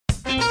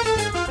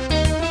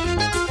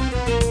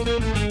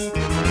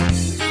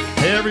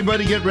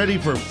everybody, get ready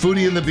for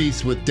Foodie and the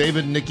Beast with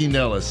David and Nikki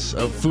Nellis.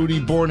 A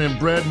foodie born and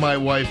bred, my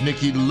wife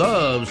Nikki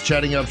loves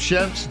chatting up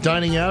chefs,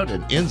 dining out,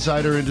 and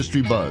insider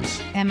industry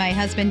buzz. And my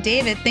husband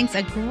David thinks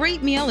a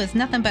great meal is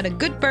nothing but a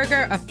good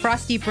burger, a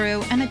frosty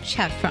brew, and a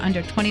check for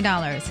under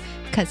 $20.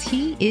 Because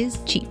he is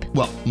cheap.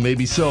 Well,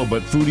 maybe so,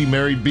 but Foodie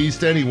married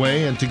Beast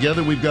anyway, and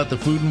together we've got the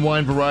Food and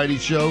Wine Variety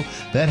Show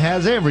that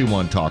has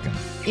everyone talking.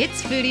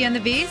 It's Foodie and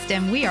the Beast,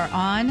 and we are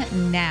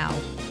on now.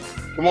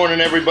 Good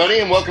morning, everybody,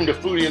 and welcome to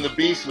Foodie and the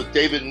Beast with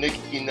David and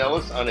Nikki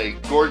Nellis on a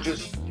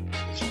gorgeous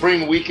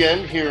spring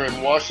weekend here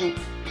in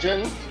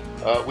Washington.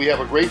 We have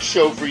a great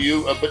show for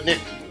you, but Nick,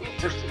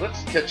 first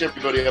let's catch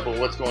everybody up on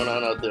what's going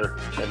on out there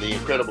and the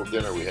incredible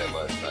dinner we had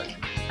last night.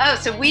 Oh,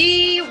 so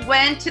we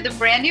went to the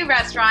brand new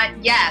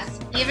restaurant. Yes,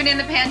 even in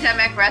the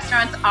pandemic,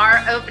 restaurants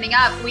are opening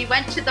up. We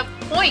went to The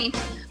Point,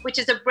 which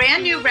is a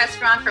brand new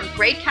restaurant from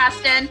Greg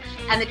Caston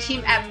and the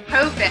team at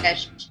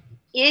ProFish.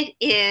 It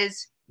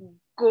is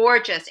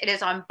gorgeous. It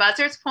is on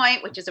Buzzards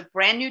Point, which is a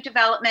brand new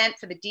development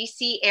for the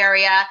DC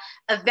area.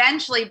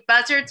 Eventually,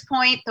 Buzzards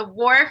Point, the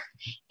wharf,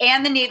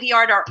 and the Navy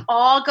Yard are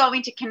all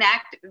going to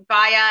connect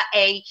via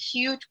a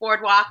huge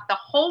boardwalk. The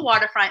whole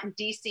waterfront in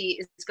DC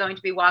is going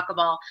to be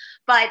walkable.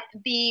 But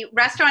the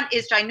restaurant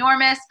is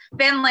ginormous.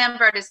 Ben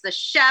Lambert is the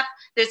chef.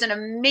 There's an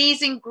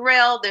amazing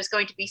grill. There's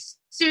going to be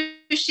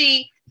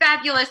sushi,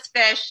 fabulous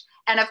fish,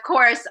 and of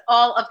course,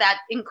 all of that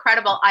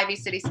incredible Ivy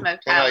City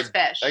Smokehouse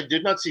fish. I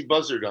did not see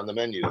Buzzard on the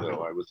menu,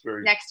 though. I was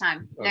very... Next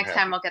time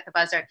we'll get the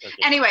Buzzard. Okay.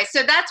 Anyway,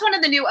 so that's one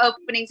of the new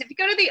openings. If you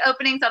go to the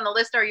openings on the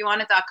list or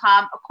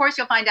youwantit.com, of course,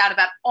 you'll find out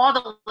about all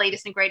the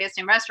latest and greatest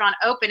in restaurant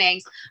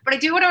openings. But I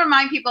do want to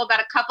remind people about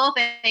a couple of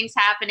things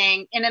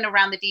happening in and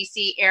around the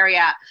DC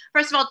area.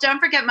 First of all, don't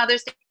forget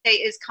Mother's Day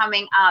is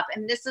coming up.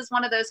 And this is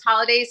one of those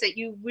holidays that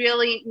you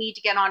really need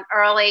to get on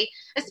early,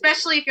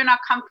 especially if you're not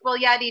comfortable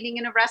yet eating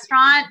in a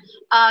restaurant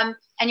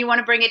and you want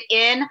to bring it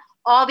in.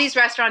 All these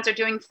restaurants are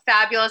doing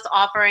fabulous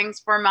offerings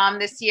for mom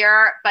this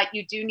year, but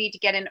you do need to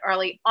get in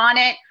early on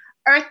it.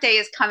 Earth Day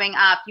is coming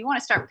up. You want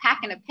to start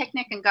packing a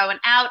picnic and going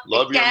out.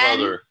 Love again.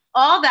 Your mother.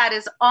 All that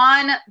is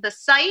on the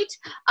site.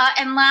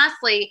 And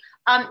lastly,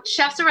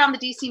 chefs around the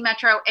DC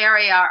metro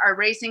area are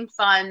raising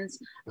funds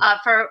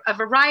for a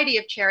variety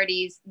of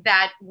charities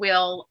that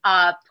will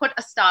put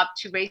a stop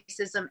to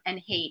racism and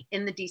hate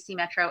in the DC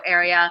metro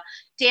area.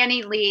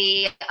 Danny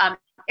Lee,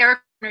 Eric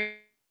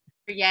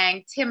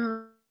Yang,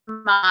 Tim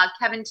Ma,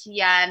 Kevin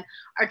Tien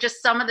are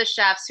just some of the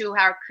chefs who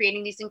are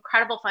creating these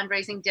incredible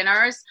fundraising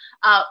dinners.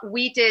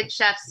 We did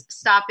Chefs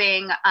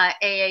Stopping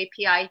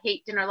AAPI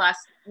Hate Dinner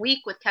last week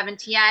with Kevin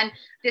Tien.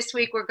 This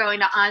week we're going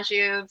to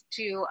Anjou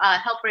to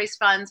help raise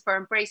funds for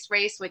Embrace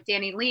Race with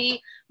Danny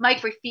Lee.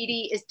 Mike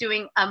Graffiti is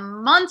doing a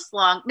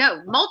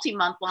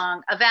multi-month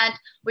long event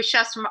with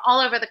chefs from all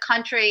over the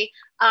country.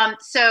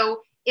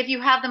 So if you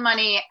have the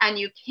money and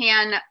you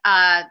can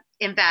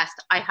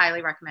invest, I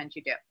highly recommend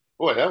you do.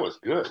 Boy, that was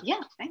good.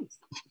 Yeah, thanks.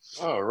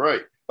 All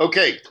right.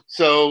 Okay,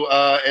 so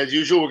as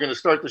usual, we're going to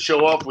start the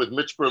show off with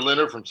Mitch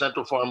Berliner from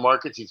Central Farm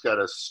Markets. He's got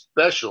a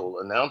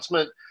special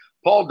announcement.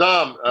 Paul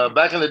Dom,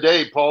 back in the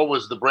day, Paul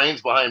was the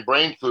brains behind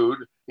Brain Food.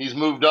 He's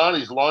moved on.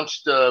 He's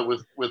launched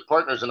with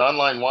partners an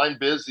online wine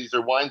biz. These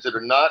are wines that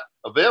are not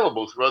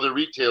available through other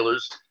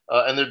retailers,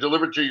 and they're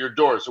delivered to your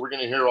door. So we're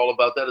going to hear all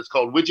about that. It's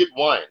called Widget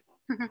Wine.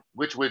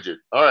 Which widget?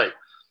 All right.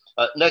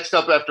 Next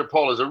up after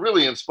Paul is a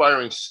really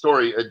inspiring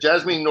story.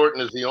 Jasmine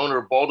Norton is the owner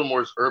of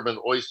Baltimore's Urban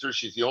Oyster.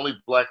 She's the only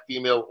black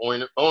female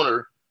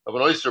owner of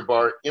an oyster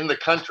bar in the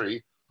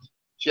country.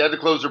 She had to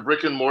close her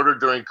brick and mortar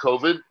during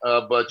COVID,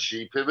 but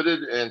she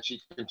pivoted and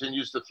she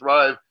continues to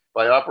thrive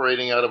by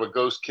operating out of a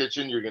ghost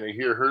kitchen. You're going to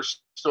hear her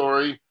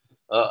story.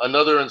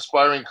 Another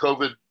inspiring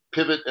COVID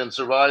pivot and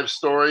survive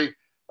story.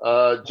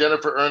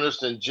 Jennifer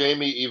Ernest and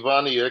Jamie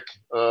Ivaniuk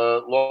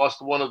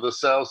lost one of the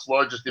South's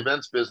largest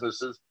events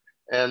businesses,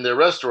 and their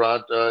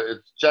restaurant,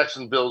 it's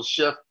Jacksonville's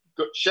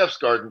Chef's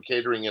Garden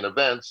Catering and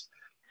Events.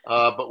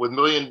 But with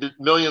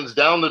millions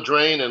down the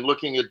drain and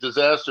looking at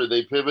disaster,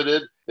 they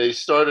pivoted. They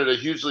started a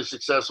hugely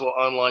successful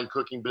online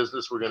cooking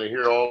business. We're going to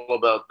hear all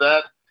about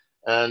that.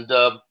 And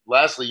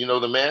lastly, you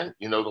know the man,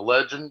 you know the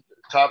legend,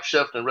 top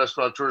chef and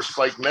restaurateur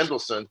Spike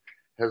Mendelsohn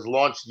has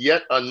launched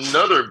yet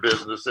another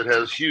business that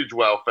has huge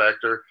wow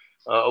factor.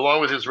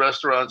 Along with his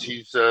restaurants,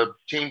 he's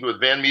teamed with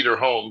Van Meter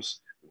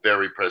Homes,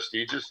 very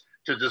prestigious,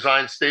 to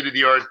design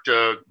state-of-the-art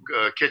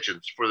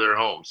kitchens for their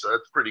homes. So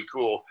that's pretty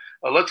cool.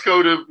 Let's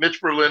go to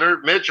Mitch Berliner.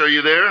 Mitch, are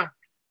you there?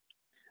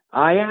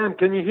 I am.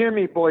 Can you hear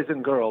me, boys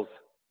and girls?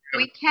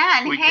 We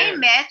can. Hey,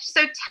 Mitch.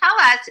 So tell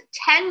us,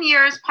 10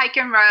 years Pike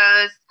and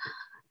Rose.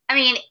 I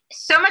mean,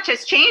 so much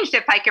has changed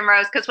at Pike and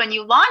Rose because when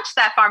you launched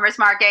that farmer's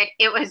market,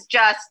 it was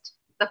just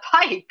the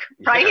Pike,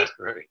 right? Yeah,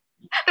 right.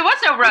 There was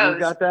no Rose. You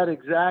got that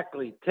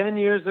exactly. 10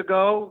 years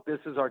ago, this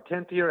is our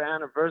 10th year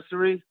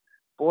anniversary.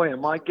 Boy,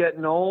 am I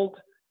getting old.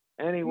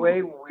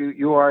 Anyway,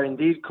 you are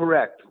indeed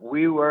correct.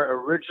 We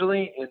were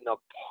originally in the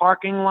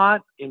parking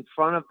lot in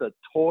front of the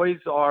Toys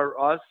R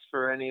Us,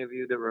 for any of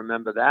you that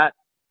remember that.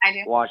 I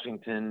do.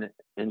 Washington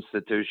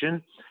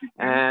institution.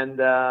 And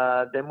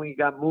then we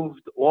got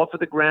moved off of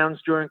the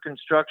grounds during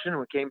construction.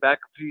 We came back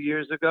a few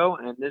years ago,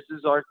 and this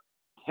is our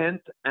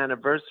 10th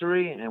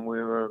anniversary, and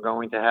we were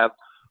going to have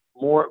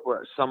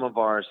some of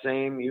our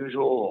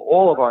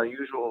all of our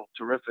usual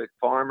terrific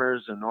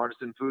farmers and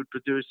artisan food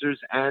producers,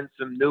 and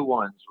some new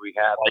ones. We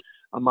have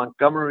a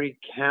Montgomery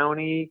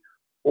County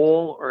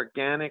all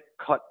organic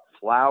cut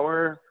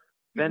flour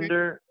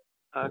vendor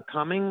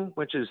coming,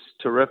 which is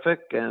terrific,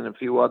 and a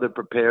few other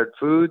prepared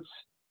foods.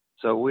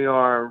 So we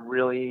are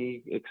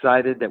really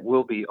excited that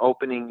we'll be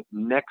opening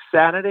next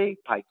Saturday,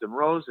 Pike and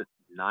Rose at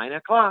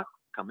 9:00.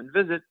 Come and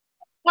visit.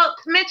 Well,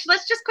 Mitch,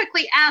 let's just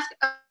quickly ask,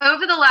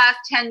 over the last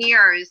 10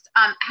 years,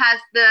 I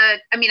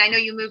know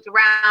you moved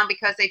around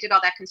because they did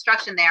all that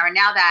construction there, and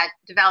now that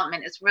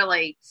development is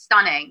really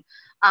stunning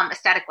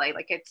aesthetically,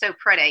 like it's so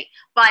pretty.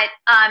 But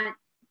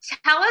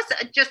tell us,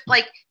 just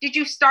like, did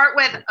you start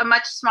with a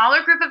much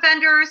smaller group of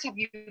vendors? Have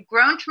you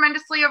grown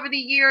tremendously over the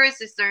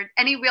years? Is there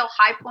any real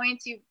high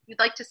points you'd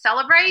like to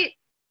celebrate?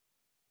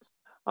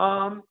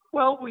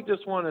 Well, we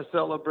just want to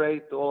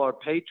celebrate all our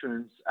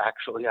patrons,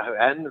 actually,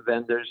 and the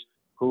vendors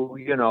who,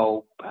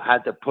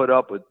 had to put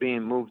up with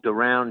being moved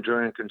around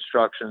during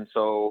construction.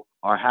 So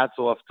our hats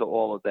off to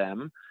all of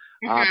them.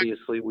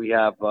 Obviously, we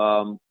have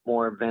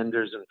more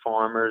vendors and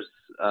farmers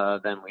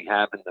than we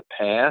have in the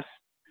past.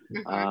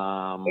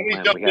 And we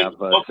have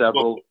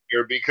several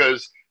here,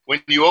 because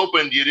when you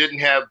opened, you didn't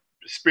have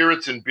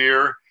spirits and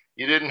beer,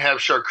 you didn't have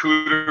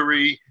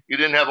charcuterie, you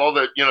didn't have all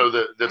the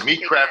the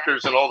meat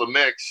crafters and all the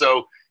mix.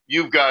 So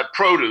you've got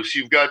produce,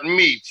 you've got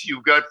meats,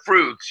 you've got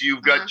fruits,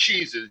 you've got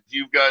cheeses,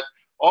 you've got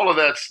all of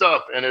that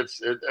stuff. And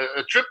it's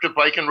a trip to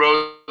Pike and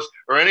Rose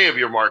or any of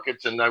your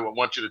markets, and I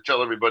want you to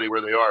tell everybody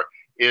where they are,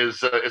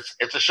 is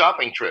it's a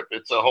shopping trip.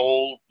 It's a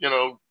whole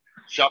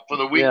shop for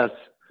the week. Yes.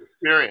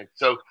 Experience.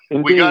 So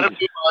Indeed. We got to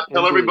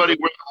tell everybody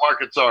where the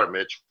markets are,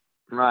 Mitch.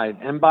 Right.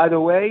 And by the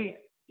way,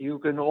 you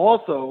can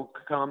also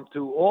come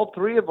to all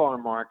three of our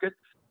markets,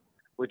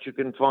 which you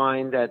can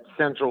find at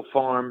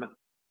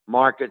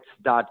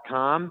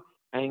centralfarmmarkets.com,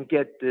 and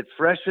get the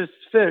freshest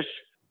fish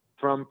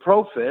from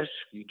ProFish.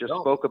 You just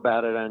spoke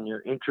about it on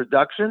your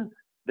introduction.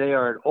 They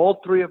are at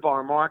all three of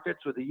our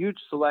markets with a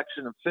huge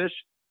selection of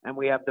fish, and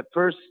we have the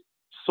first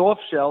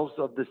soft shells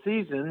of the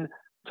season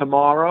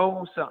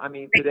tomorrow.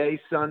 Today's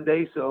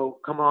Sunday, so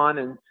come on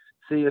and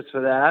see us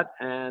for that.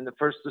 And the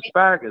first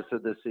asparagus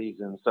of the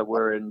season. So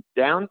we're in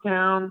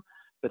downtown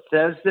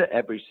Bethesda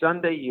every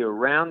Sunday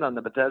year-round on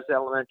the Bethesda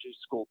Elementary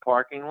School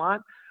parking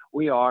lot.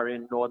 We are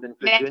in Northern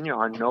Virginia,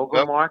 our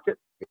Nova Market.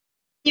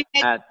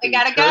 At the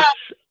gotta go.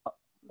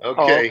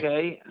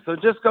 Okay. So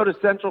just go to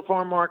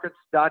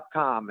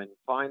centralfarmmarkets.com and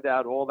find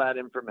out all that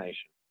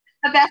information.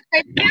 The best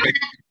way to do it.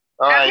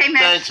 All right. Okay,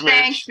 Mitch. Thanks, Mitch.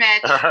 Thanks,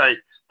 Mitch. All right.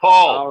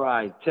 Paul. All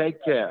right.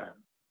 Take care.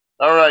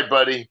 All right,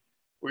 buddy.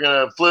 We're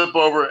going to flip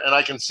over, and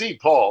I can see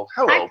Paul.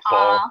 Hello, Hi,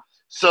 Paul.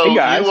 So hey,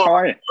 guys. How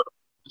are you?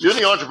 You're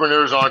the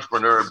entrepreneur's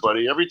entrepreneur,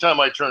 buddy. Every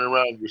time I turn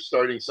around, you're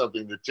starting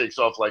something that takes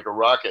off like a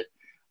rocket.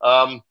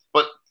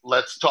 But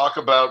let's talk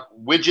about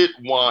Widget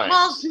Wines.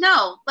 Well,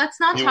 no, let's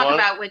not talk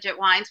about Widget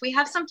Wines. We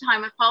have some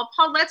time with Paul.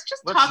 Paul, let's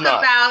talk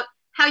about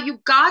how you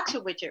got to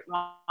Widget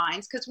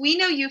Wines, because we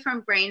know you from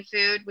Brain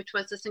Food, which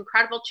was this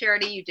incredible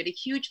charity. You did a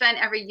huge event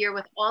every year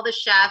with all the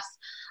chefs.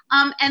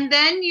 And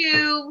then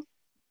you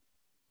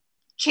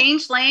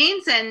changed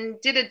lanes and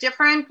did a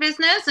different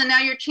business, and now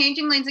you're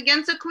changing lanes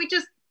again. So can we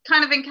just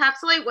kind of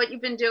encapsulate what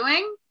you've been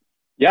doing?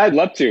 Yeah, I'd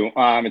love to.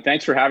 And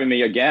thanks for having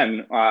me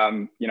again.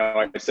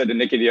 Like I said to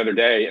Nikki the other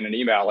day in an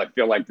email, I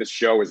feel like this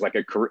show is like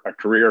a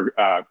career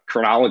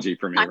chronology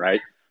for me,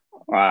 right?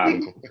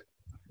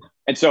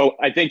 And so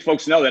I think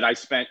folks know that I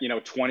spent,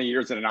 20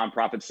 years in the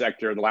nonprofit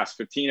sector, the last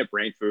 15 at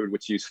Brain Food,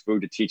 which used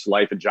food to teach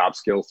life and job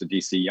skills to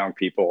DC young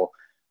people.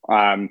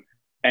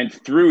 And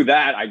through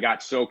that, I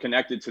got so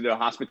connected to the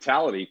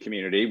hospitality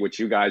community, which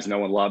you guys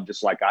know and love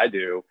just like I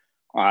do.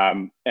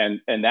 And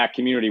that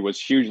community was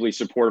hugely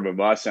supportive of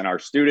us and our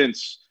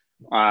students.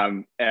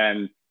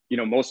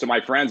 Most of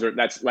my friends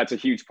that's a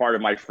huge part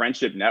of my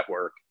friendship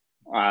network.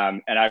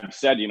 And I've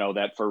said,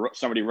 that for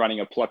somebody running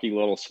a plucky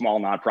little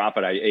small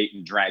nonprofit, I ate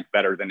and drank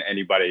better than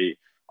anybody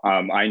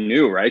I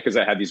knew, right? Because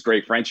I had these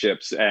great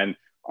friendships and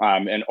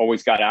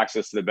always got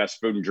access to the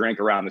best food and drink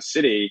around the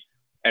city,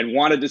 and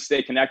wanted to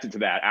stay connected to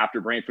that after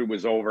Brain Food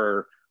was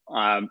over.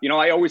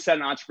 I always had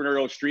an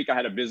entrepreneurial streak. I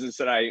had a business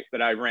that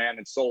I ran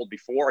and sold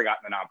before I got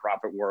in the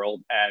nonprofit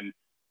world,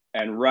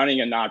 and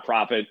running a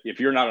nonprofit, if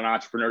you're not an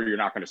entrepreneur, you're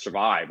not going to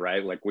survive,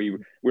 right? Like we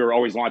were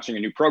always launching a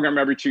new program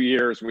every 2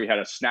 years. We had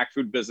a snack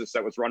food business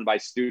that was run by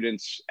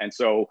students. And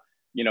so,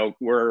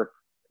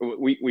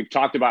 we've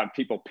talked about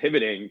people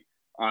pivoting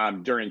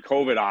during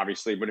COVID,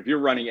 obviously, but if you're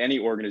running any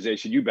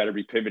organization, you better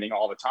be pivoting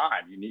all the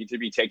time. You need to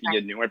be taking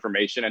in new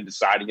information and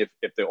deciding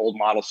if the old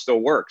model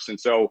still works. And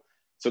so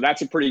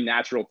that's a pretty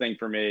natural thing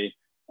for me.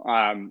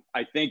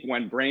 I think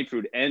when Brain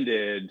Food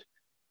ended,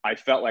 I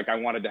felt like I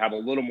wanted to have a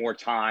little more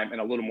time and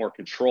a little more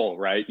control,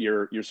 right?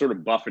 You're sort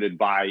of buffeted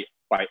by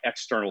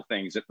external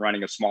things at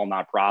running a small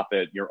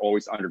nonprofit. You're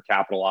always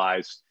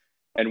undercapitalized.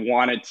 and I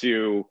wanted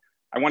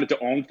to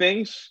own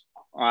things.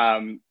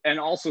 And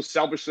also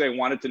selfishly, I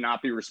wanted to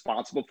not be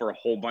responsible for a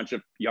whole bunch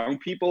of young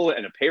people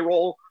and a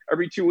payroll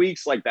every 2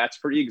 weeks. Like that's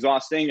pretty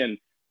exhausting. And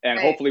right.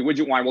 Hopefully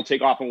Widget Wine will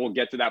take off and we'll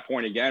get to that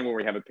point again where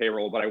we have a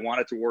payroll. But I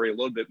wanted to worry a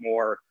little bit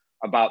more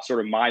about sort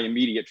of my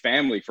immediate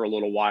family for a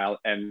little while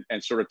and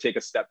sort of take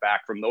a step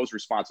back from those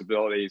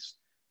responsibilities.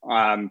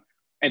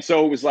 And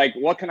so it was like,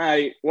 what can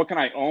I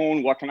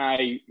own? What can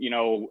I,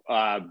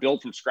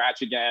 build from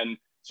scratch again?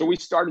 So we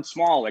started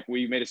small. Like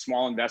we made a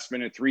small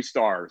investment in 3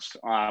 Stars,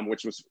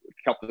 which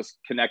kept us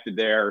connected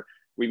there.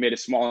 We made a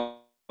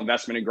small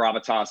investment in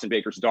Gravitas and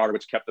Baker's Daughter,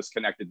 which kept us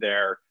connected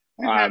there.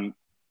 Mm-hmm.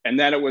 And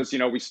then it was,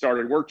 we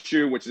started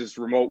WorkShoe, which is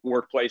remote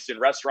workplace in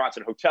restaurants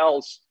and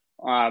hotels,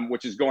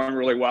 which is going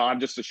really well. I'm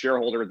just a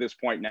shareholder at this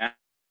point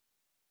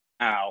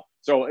now.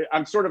 So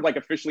I'm sort of like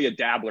officially a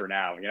dabbler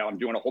now. I'm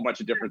doing a whole bunch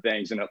of different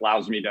things, and it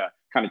allows me to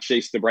kind of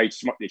chase the bright,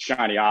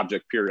 shiny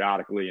object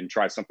periodically and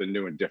try something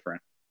new and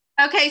different.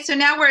 Okay, so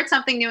now we're at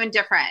something new and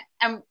different,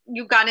 and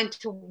you got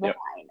into wine.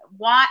 Yep.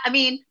 Why?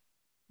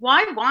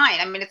 Why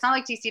wine? It's not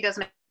like DC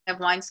doesn't have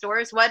wine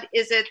stores. What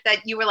is it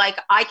that you were like,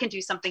 I can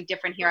do something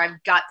different here?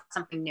 I've got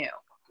something new.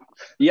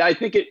 Yeah, I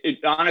think it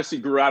honestly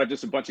grew out of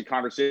just a bunch of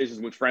conversations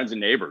with friends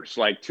and neighbors.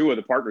 Like 2 of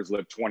the partners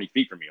live 20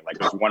 feet from me. Like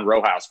there's one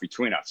row house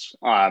between us.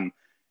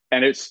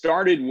 And it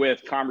started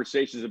with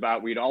conversations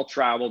about we'd all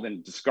traveled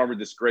and discovered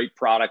this great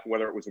product,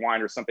 whether it was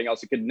wine or something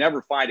else. You could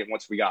never find it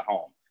once we got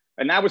home.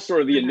 And that was sort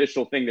of the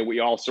initial thing that we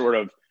all sort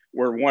of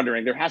were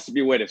wondering. There has to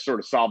be a way to sort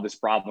of solve this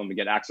problem and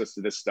get access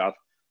to this stuff.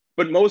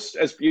 But most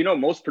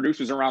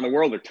producers around the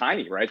world are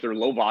tiny, right? They're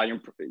low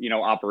volume,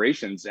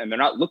 operations, and they're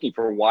not looking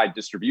for wide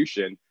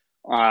distribution.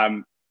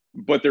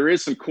 But there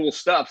is some cool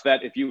stuff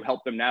that if you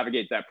help them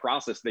navigate that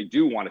process, they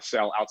do want to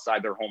sell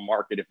outside their home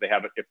market if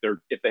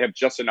they have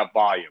just enough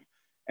volume.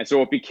 And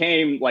so it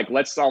became like,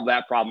 let's solve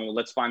that problem.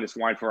 Let's find this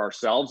wine for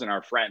ourselves and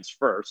our friends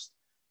first.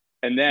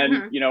 And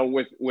then,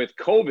 with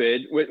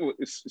COVID,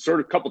 sort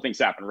of a couple things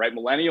happened, right?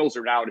 Millennials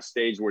are now at a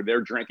stage where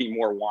they're drinking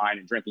more wine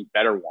and drinking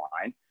better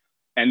wine.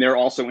 And they're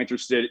also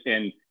interested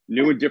in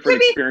new and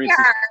different experiences.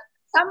 Fair,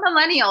 some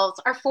millennials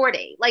are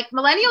 40. Like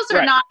millennials are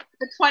right. Not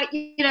the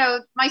 20,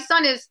 my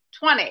son is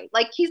 20.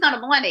 Like he's not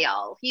a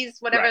millennial. He's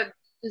whatever right.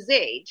 His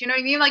age. You know what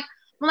I mean? Like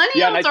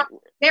millennials are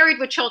married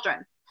with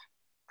children.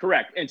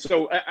 Correct. And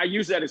so I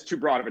use that as too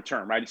broad of a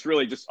term, right? It's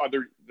really just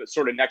the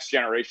sort of next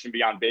generation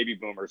beyond baby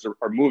boomers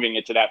are moving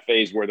into that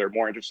phase where they're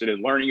more interested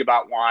in learning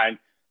about wine.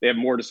 They have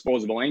more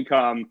disposable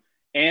income,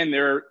 and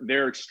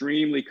they're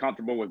extremely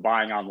comfortable with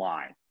buying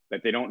online,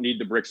 that they don't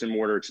need the bricks and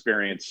mortar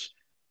experience.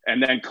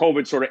 And then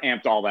COVID sort of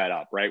amped all that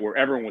up, right? Where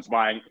everyone was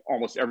buying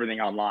almost everything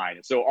online.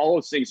 And so all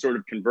those things sort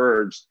of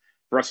converged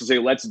for us to say,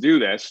 let's do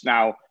this.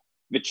 Now,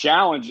 the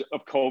challenge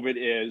of COVID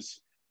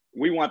is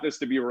we want this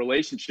to be a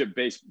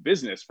relationship-based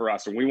business for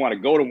us, and we want to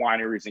go to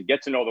wineries and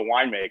get to know the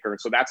winemaker.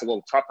 And so that's a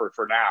little tougher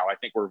for now. I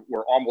think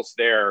we're almost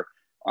there.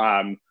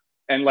 And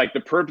like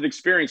the perfect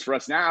experience for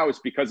us now is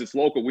because it's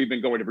local. We've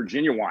been going to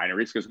Virginia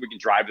wineries because we can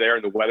drive there,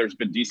 and the weather's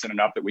been decent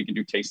enough that we can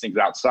do tastings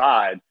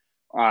outside.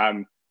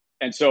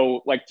 And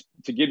so, like,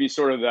 to give you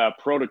sort of the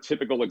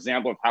prototypical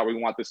example of how we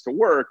want this to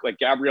work, like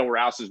Gabriel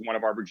Rouse is one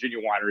of our Virginia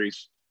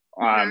wineries.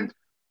 And,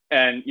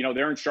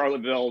 they're in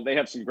Charlottesville. They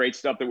have some great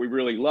stuff that we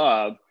really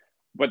love,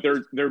 but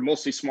they're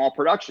mostly small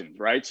productions,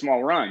 right?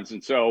 Small runs.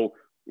 And so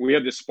we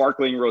have this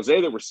sparkling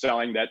rosé that we're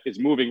selling that is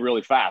moving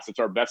really fast. It's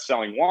our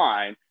best-selling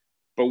wine,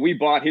 but we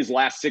bought his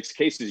last 6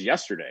 cases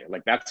yesterday.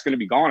 Like that's going to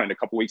be gone in a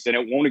couple of weeks, and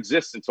it won't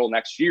exist until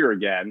next year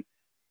again.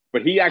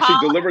 But he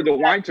actually delivered the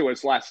wine to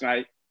us last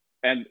night.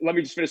 And let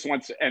me just finish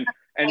once.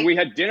 And we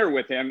had dinner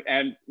with him,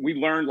 and we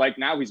learned like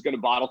now he's going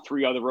to bottle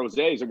 3 other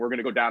rosés, and we're going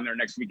to go down there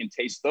next week and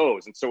taste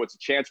those. And so it's a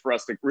chance for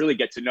us to really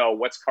get to know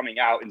what's coming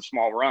out in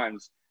small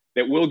runs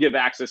that will give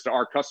access to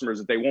our customers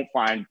that they won't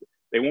find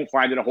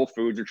at a Whole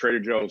Foods or Trader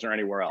Joe's or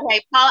anywhere else.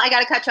 Okay, Paul, I got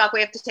to cut you off. We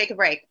have to take a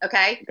break.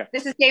 Okay.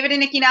 This is David and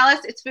Nikki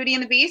Nellis. It's Foodie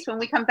and the Beast. When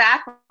we come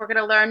back, we're going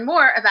to learn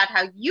more about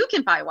how you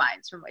can buy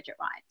wines from Widget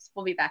Wines.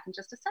 We'll be back in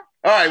just a sec.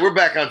 All right, we're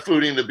back on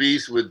Foodie and the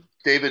Beast with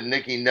David and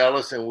Nikki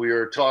Nellis, and we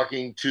are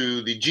talking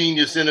to the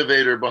genius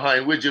innovator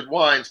behind Widget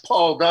Wines,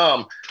 Paul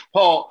Daum.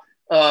 Paul,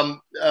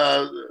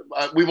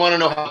 we want to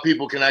know how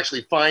people can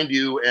actually find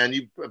you, and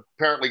you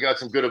apparently got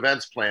some good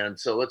events planned.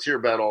 So let's hear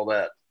about all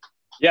that.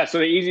 Yeah, so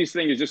the easiest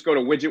thing is just go to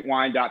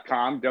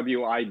widgetwine.com,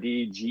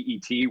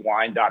 WIDGET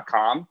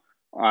wine.com.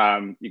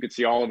 You can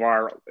see all of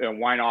our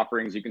wine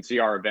offerings. You can see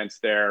our events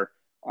there.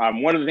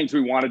 One of the things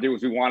we want to do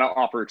is we want to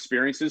offer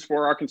experiences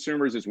for our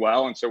consumers as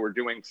well. And so we're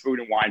doing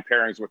food and wine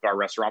pairings with our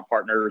restaurant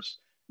partners.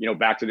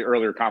 Back to the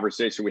earlier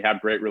conversation, we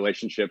have great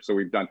relationships. So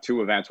we've done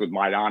 2 events with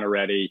Maidan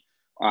already.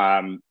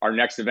 Our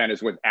next event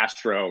is with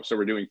Astro. So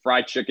we're doing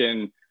fried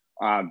chicken,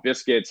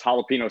 biscuits,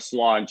 jalapeno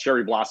slaw, and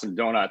cherry blossom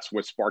donuts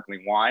with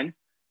sparkling wine.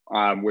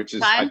 Which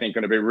is, I think,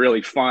 going to be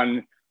really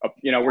fun.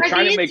 We're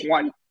trying to make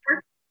wine.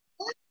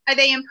 Are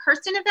they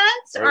in-person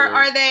events or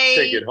are they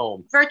take it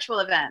home virtual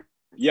events?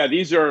 Yeah,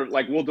 these are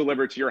like, we'll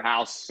deliver it to your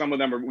house. Some of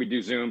them we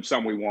do Zoom,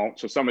 some we won't.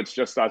 So some it's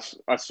just us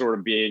sort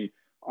of being,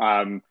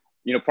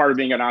 part of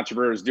being an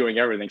entrepreneur is doing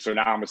everything. So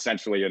now I'm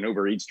essentially an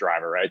Uber Eats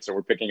driver, right? So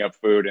we're picking up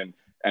food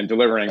and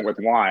delivering with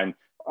wine.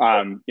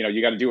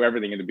 You got to do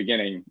everything in the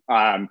beginning.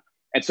 And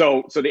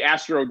so the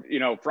Astro,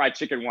 fried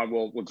chicken one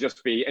will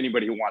just be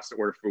anybody who wants to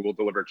order food will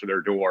deliver it to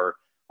their door.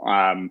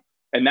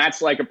 And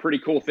that's like a pretty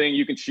cool thing.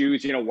 You can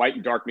choose, white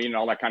and dark meat and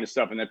all that kind of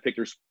stuff, and then pick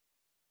your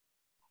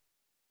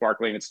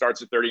sparkling. It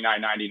starts at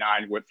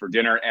 $39.99 for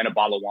dinner and a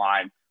bottle of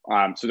wine.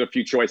 So there are a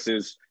few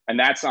choices, and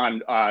that's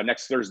on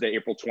next Thursday,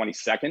 April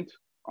 22nd.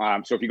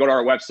 So if you go to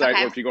our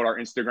website or if you go to our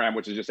Instagram,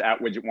 which is just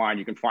 @Widget Wine,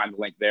 you can find the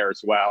link there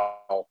as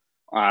well.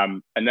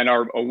 And then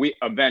our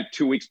event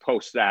 2 weeks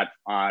post that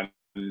on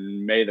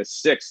May the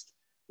 6th,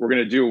 we're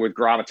going to do it with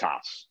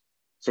Gravitas.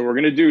 So we're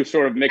going to do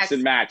sort of mix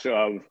and match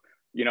of,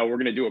 we're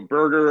going to do a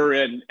burger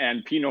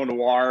and Pinot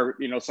Noir,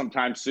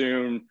 sometime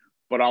soon,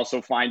 but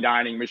also fine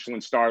dining,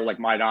 Michelin star like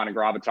Maidan and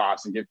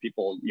Gravitas, and give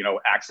people,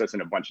 access in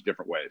a bunch of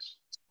different ways.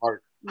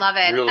 Smart. Love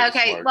it. Really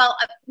okay. smart. Well,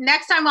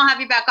 next time we'll have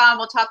you back on.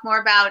 We'll talk more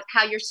about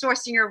how you're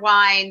sourcing your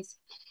wines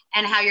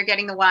and how you're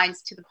getting the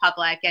wines to the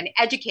public and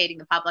educating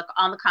the public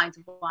on the kinds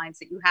of wines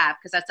that you have,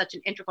 because that's such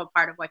an integral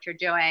part of what you're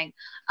doing.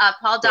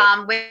 Paul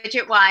Daum,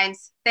 Widget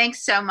Wines,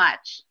 thanks so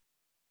much.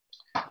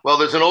 Well,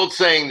 there's an old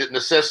saying that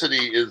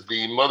necessity is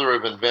the mother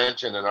of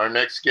invention, and our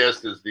next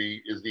guest is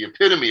the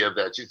epitome of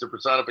that. She's the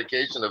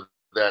personification of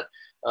that.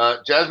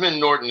 Jasmine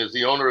Norton is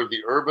the owner of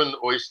the Urban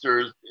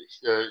Oysters.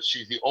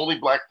 She's the only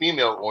Black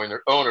female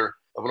owner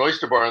of an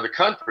oyster bar in the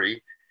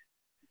country.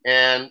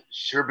 And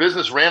her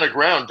business ran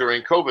aground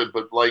during COVID,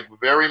 but like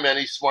very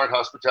many smart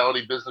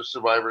hospitality business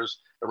survivors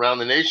around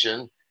the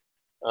nation,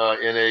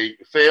 in a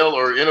fail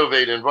or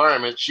innovate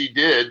environment, she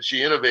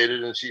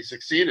innovated and she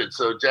succeeded.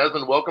 So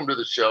Jasmine, welcome to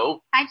the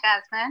show. Hi,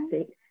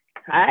 Jasmine.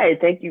 Hi,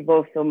 thank you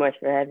both so much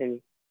for having me.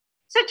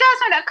 So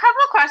Jasmine, a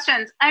couple of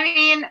questions. I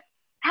mean,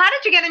 how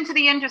did you get into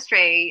the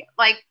industry?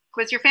 Like,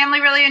 was your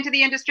family really into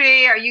the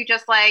industry? Are you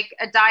just like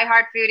a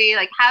diehard foodie?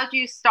 Like, how did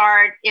you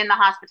start in the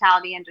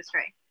hospitality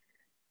industry?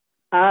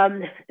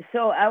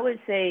 So I would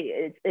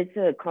say it's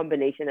a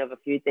combination of a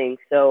few things.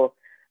 So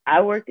I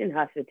worked in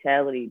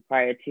hospitality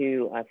prior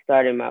to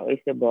starting my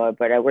oyster bar,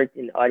 but I worked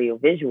in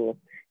audiovisual.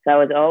 So I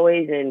was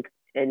always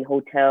in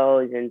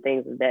hotels and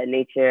things of that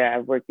nature. I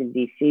worked in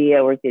DC.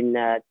 I worked in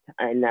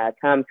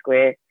Times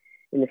Square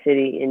in the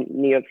city, in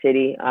New York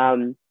City,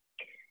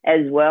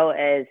 as well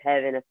as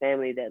having a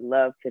family that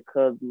loved to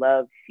cook,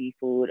 loved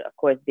seafood. Of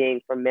course,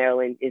 being from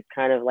Maryland is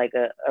kind of like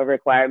a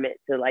requirement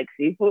to like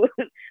seafood.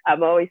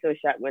 I'm always so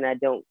shocked when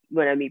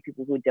I meet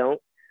people who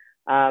don't.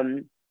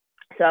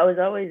 So I was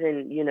always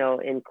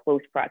in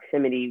close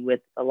proximity with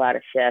a lot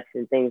of chefs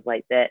and things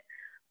like that.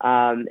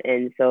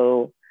 And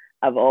so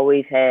I've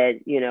always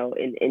had,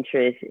 an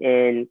interest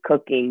in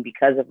cooking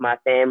because of my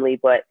family,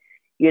 but,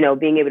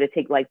 being able to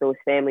take like those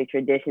family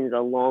traditions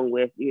along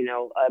with,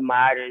 a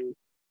modern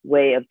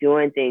way of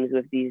doing things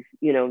with these,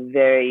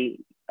 very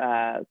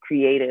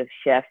creative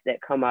chefs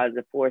that come out of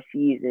the Four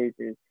Seasons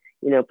and,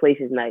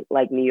 places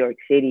like New York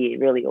City. It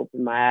really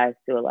opened my eyes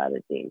to a lot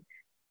of things.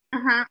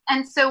 Mm-hmm.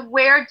 And so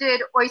where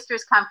did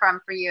oysters come from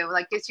for you?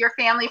 Like, is your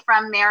family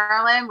from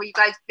Maryland? Were you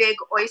guys big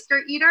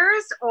oyster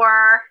eaters,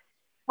 or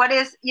what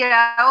is, is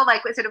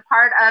it a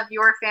part of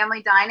your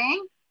family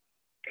dining?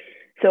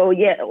 So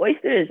yeah,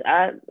 oysters,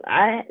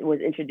 I was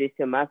introduced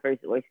to my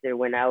first oyster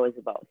when I was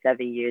about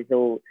 7 years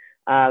old.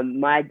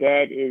 My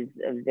dad is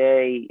a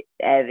very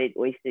avid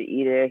oyster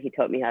eater. He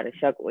taught me how to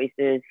shuck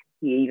oysters.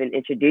 He even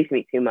introduced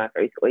me to my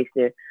first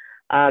oyster.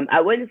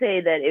 I wouldn't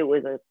say that it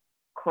was a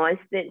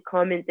constant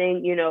common thing,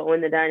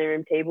 on the dining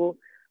room table.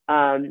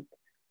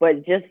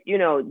 But just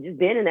being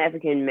an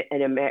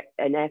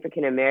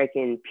African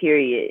American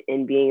period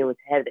and being able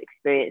to have the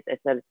experience at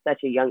such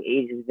a young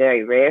age is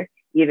very rare,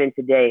 even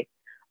today.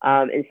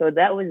 And so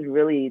that was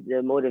really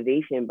the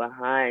motivation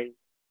behind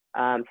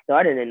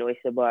starting an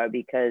oyster bar,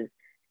 because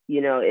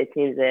it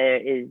seems there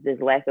is this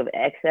lack of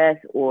access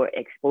or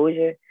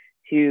exposure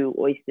to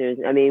oysters.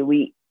 I mean,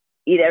 we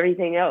eat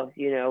everything else,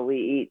 we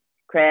eat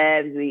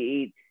crabs, we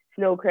eat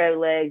snow crab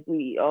legs, we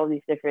eat all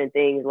these different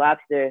things,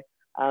 lobster,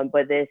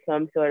 but there's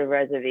some sort of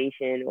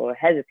reservation or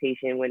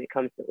hesitation when it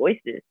comes to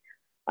oysters.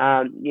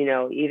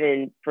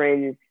 Even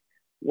friends,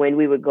 when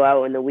we would go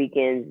out on the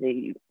weekends,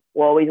 we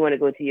always want to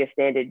go to your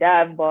standard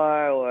dive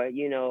bar or,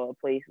 a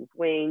place with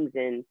wings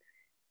and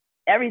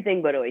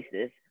everything but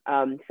oysters.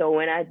 So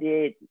when I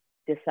did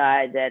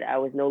decide that I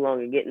was no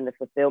longer getting the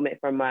fulfillment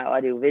from my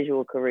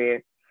audiovisual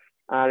career,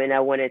 and I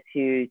wanted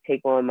to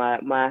take on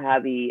my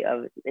hobby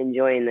of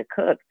enjoying the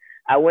cook,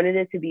 I wanted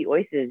it to be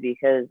oysters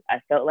because I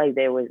felt like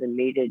there was a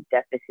major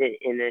deficit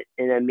in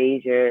a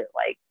major,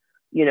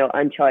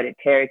 uncharted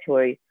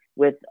territory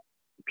with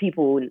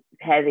people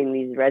having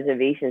these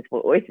reservations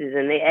for oysters,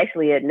 and they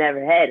actually had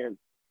never had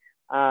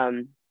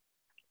them.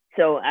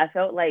 So I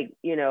felt like,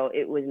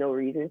 it was no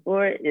reason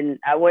for it. And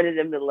I wanted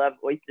them to love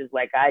oysters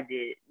like I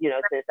did,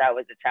 since I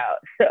was a child.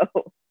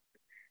 So.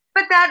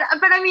 But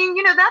I mean,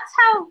 that's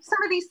how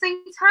some of these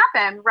things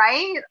happen,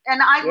 right?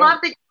 And I love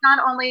that you not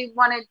only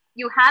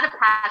you had a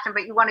passion,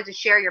 but you wanted to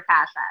share your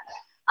passion.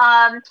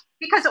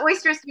 because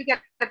oysters do get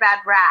a bad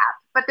rap,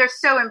 but they're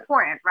so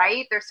important,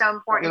 right? They're so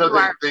important.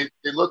 They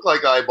look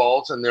like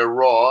eyeballs and they're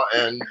raw,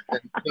 and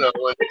but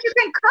you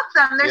can cook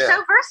them. They're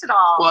so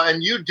versatile. Well,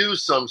 and you do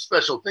some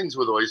special things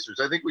with oysters.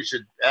 I think we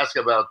should ask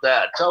about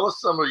that. Tell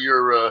us some of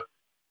your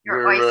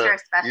oyster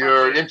specialties.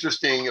 Your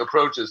interesting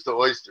approaches to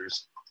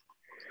oysters.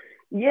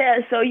 Yeah,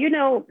 so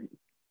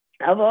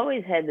I've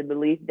always had the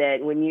belief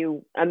that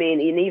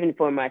and even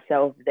for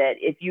myself, that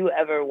if you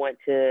ever want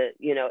to,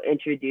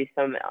 introduce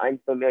some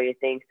unfamiliar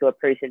things to a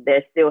person,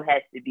 there still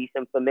has to be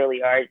some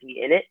familiarity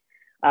in it.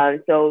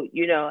 So,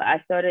 I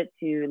started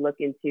to look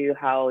into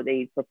how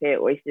they prepare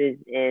oysters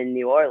in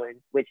New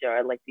Orleans, which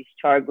are like these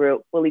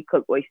char-grilled, fully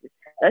cooked oysters.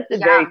 That's the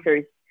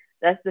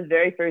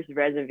very first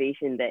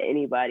reservation that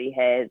anybody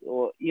has,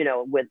 or,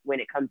 when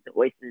it comes to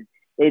oysters.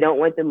 They don't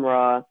want them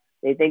raw.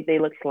 They think they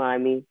look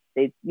slimy.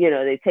 They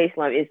taste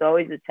slimy. It's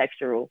always a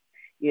textural,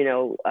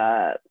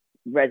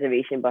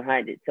 reservation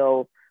behind it.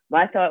 So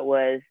my thought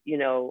was,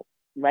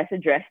 let's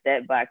address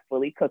that by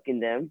fully cooking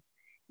them,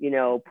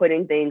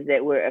 putting things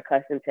that we're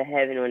accustomed to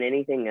having on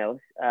anything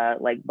else,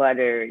 like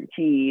butter and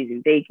cheese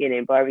and bacon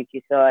and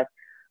barbecue sauce.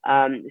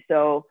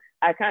 So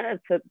I kind of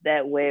took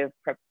that way of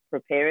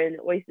preparing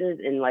oysters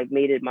and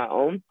made it my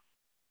own.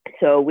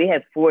 So we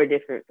have 4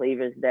 different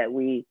flavors that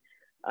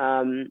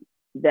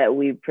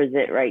we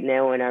present right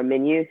now on our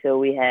menu. So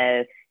we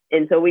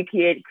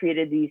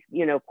created these,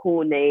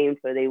 cool names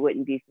so they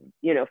wouldn't be,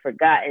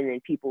 forgotten,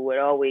 and people would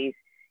always,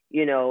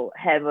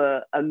 have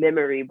a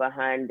memory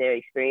behind their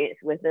experience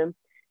with them.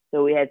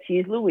 So we have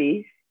Cheese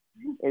Louise.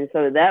 And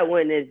so that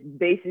one is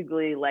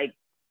basically like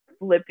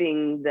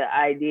flipping the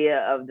idea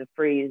of the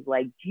phrase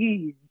like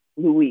Cheese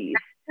Louise.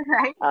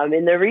 Right.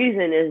 And the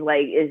reason is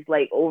it's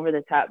over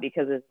the top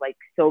because it's like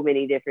so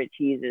many different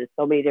cheeses,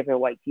 so many different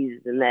white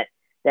cheeses in that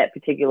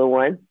particular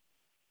one.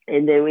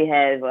 And then we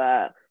have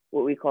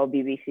what we call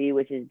BBC,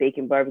 which is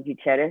bacon barbecue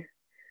cheddar.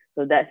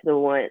 So that's the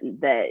one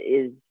that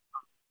is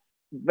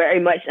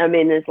very much,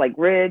 it's like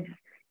ribs.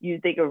 You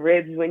think of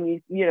ribs when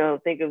you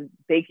think of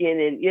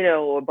bacon and,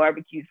 or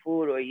barbecued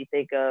food, or you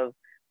think of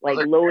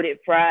loaded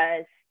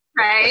fries.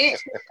 Right.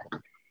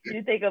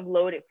 You think of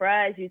loaded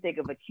fries, you think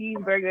of a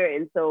cheeseburger.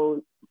 And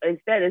so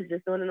instead it's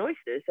just on an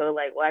oyster. So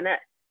why not?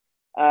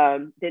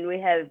 Then we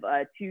have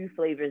 2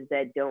 flavors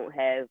that don't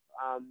have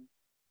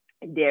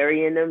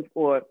dairy in them,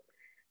 or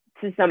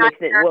to some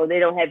extent, well, they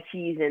don't have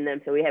cheese in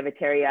them. So we have a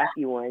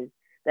teriyaki one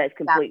that's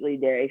completely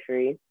dairy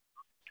free,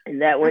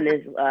 and that one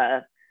is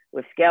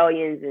with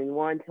scallions and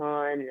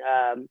wonton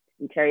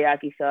and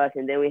teriyaki sauce.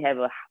 And then we have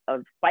a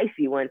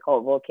spicy one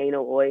called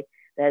volcano oil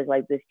that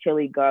has this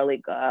chili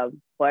garlic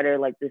butter,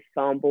 like this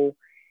sambal,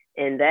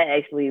 and that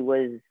actually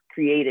was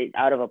created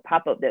out of a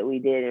pop-up that we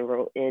did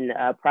in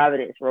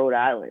Providence, Rhode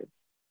Island.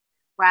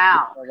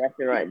 Wow.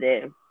 Restaurant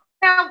there.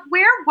 Now,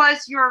 where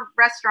was your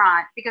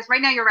restaurant? Because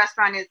right now your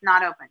restaurant is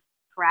not open,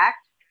 correct?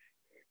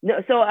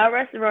 No, so our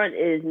restaurant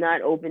is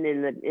not open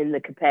in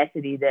the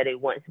capacity that it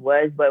once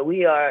was, but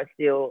we are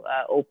still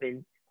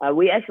open.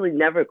 We actually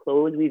never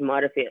closed. We've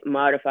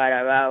modified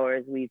our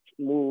hours. We've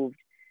moved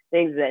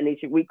things of that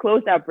nature. We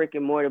closed our brick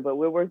and mortar, but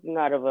we're working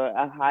out of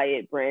a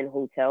Hyatt brand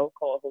hotel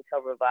called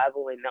Hotel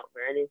Revival in Mount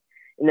Vernon,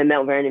 in the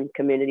Mount Vernon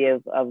community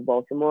of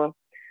Baltimore.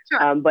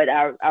 Sure. But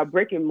our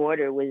brick and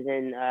mortar was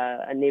in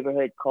a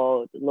neighborhood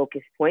called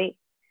Locust Point.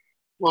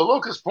 Well,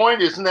 Locust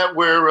Point, isn't that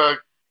where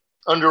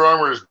Under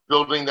Armour is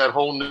building that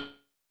whole new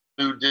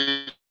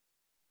deal?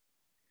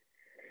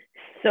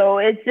 So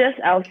it's just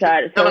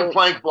outside. Kevin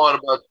Plank he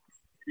bought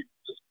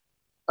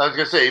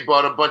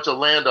a bunch of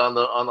land on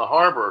the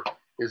harbor.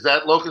 Is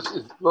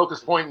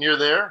Locust Point near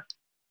there?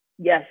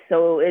 Yes.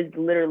 So it's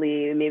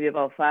literally maybe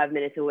about 5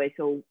 minutes away.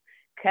 So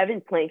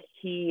Kevin Plank,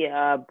 he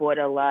bought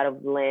a lot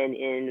of land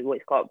in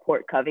what's called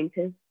Port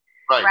Covington.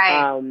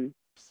 Right.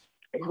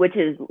 Which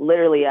is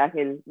literally, I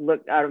can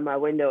look out of my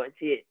window and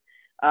see it.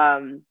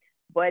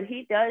 But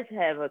he does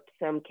have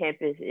some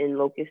campus in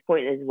Locust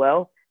Point as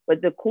well.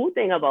 But the cool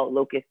thing about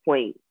Locust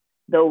Point,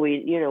 though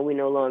we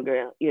no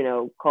longer,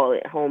 call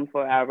it home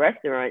for our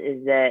restaurant,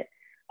 is that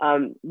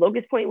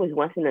Locust Point was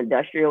once an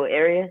industrial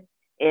area.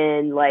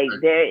 And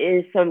there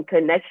is some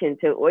connection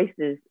to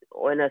oysters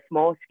on a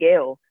small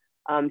scale.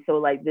 So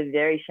the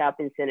very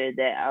shopping center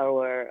that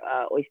our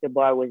oyster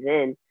bar was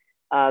in,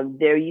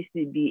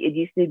 it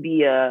used to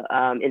be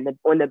on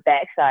the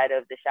backside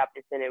of the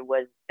shopping center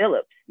was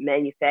Phillips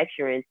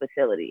manufacturing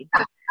facility.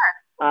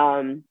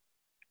 And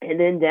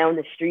then down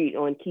the street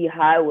on Key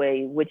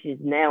Highway, which is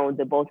now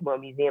the Baltimore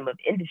Museum of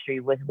Industry,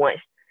 was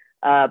once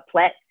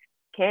Platt's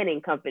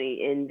Canning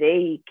Company, and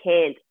they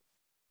canned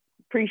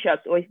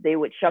pre-shucked oysters. They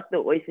would shuck the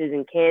oysters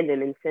and can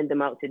them and send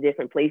them out to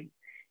different places.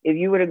 If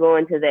you were to go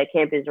into that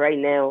campus right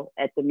now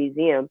at the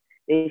museum,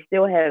 they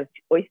still have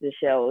oyster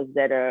shells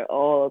that are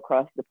all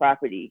across the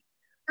property.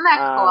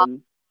 That's cool.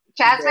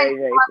 Jasmine,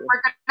 we're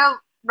going to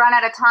run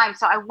out of time,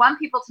 so I want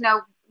people to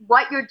know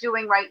what you're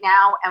doing right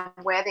now and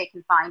where they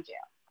can find you.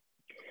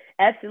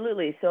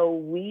 Absolutely. So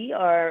we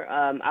are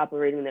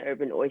operating the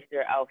Urban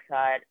Oyster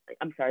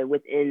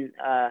within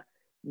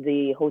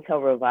the Hotel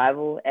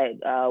Revival at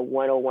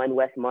 101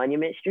 West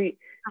Monument Street.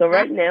 So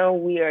right now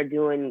we are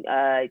doing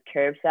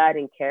curbside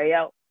and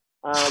carryout.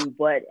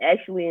 But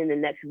actually in the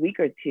next week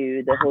or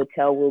two, the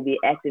hotel will be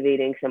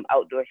activating some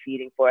outdoor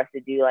seating for us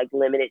to do like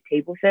limited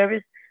table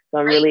service. So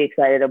I'm really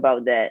excited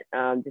about that,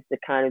 just to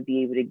kind of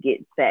be able to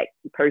get back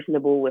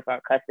personable with our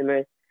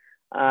customers.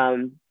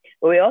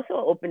 But we also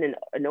opened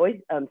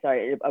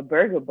a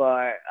burger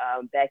bar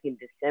back in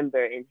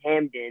December in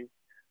Hamden.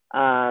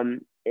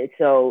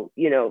 So,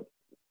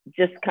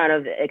 just kind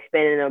of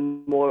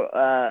expanding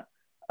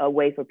a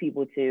way for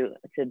people to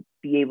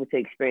be able to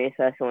experience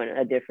us on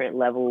a different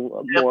level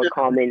of more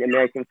common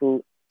American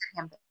food.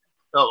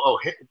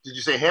 Did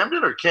you say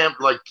Hamden or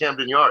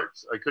Camden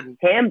Yards? I couldn't.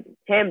 Hamden.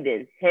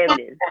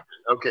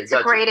 Okay, it's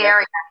a great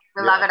area.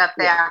 We love it up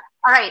there.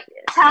 All right,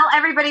 tell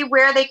everybody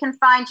where they can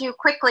find you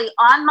quickly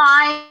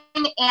online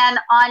and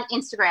on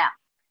Instagram.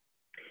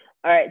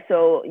 All right,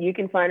 so you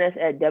can find us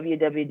at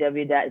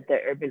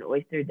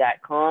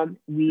www.theurbanoyster.com.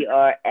 We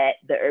are at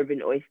The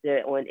Urban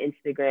Oyster on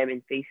Instagram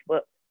and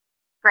Facebook.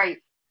 Great.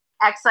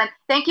 Excellent.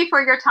 Thank you for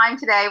your time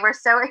today. We're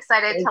so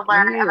excited to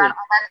learn about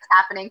all that's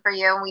happening for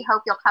you. And we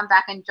hope you'll come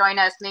back and join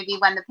us maybe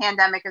when the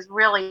pandemic is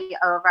really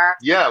over.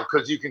 Yeah,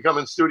 because you can come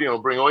in studio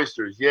and bring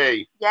oysters.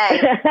 Yay.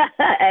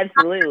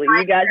 Absolutely.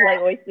 You guys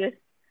like oysters?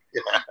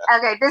 Yeah.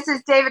 Okay, this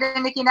is David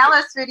and Nikki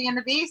Nellis, Foodie and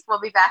the Beast.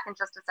 We'll be back in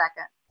just a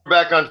second.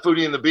 Back on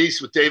Foodie and the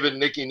Beast with David and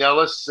Nikki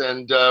Nellis.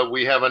 And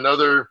we have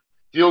another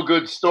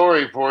feel-good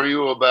story for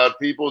you about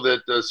people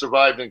that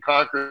survived and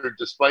conquered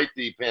despite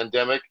the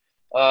pandemic.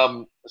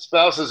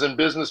 Spouses and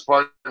business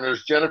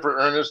partners Jennifer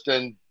Ernest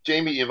and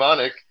Jamie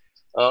Ivanek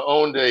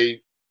owned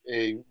a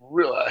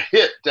real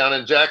hit down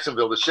in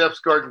Jacksonville, the Chef's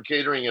Garden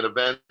Catering and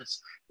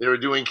Events. They were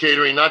doing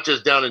catering not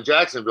just down in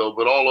Jacksonville,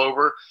 but all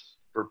over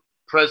for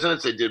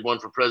presidents. They did one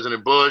for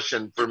President Bush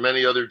and for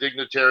many other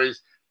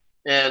dignitaries.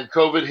 And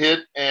COVID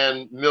hit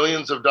and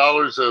millions of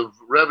dollars of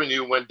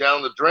revenue went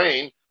down the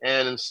drain.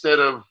 And instead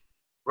of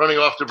running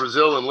off to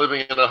Brazil and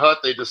living in a hut,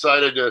 they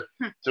decided to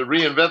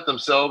reinvent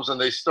themselves, and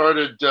they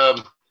started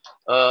an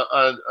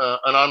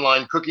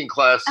online cooking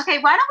class. Okay,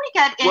 why don't we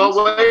get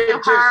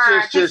into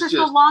her? This is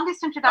the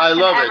longest introduction I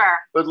love ever. It.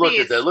 But look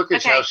Please. at that. Look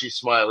at how she's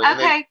smiling.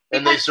 Okay.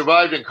 And they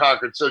survived and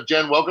conquered. So,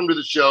 Jen, welcome to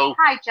the show.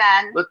 Hi,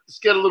 Jen. Let's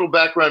get a little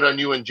background on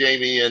you and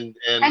Jamie and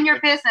your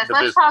business.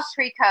 Let's talk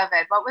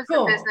pre-COVID. What was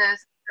the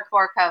business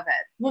before COVID?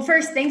 Well,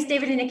 first, thanks,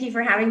 David and Nikki,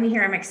 for having me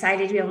here. I'm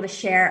excited to be able to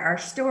share our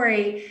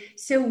story.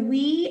 So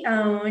we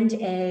own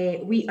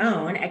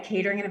a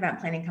catering and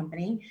event planning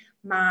company.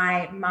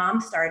 My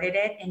mom started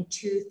it in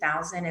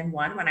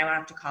 2001 when I went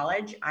off to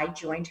college. I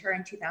joined her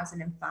in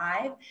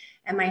 2005,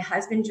 and my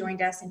husband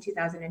joined us in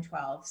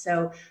 2012.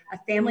 So a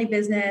family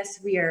business.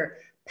 We are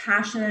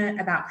passionate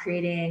about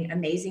creating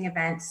amazing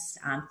events,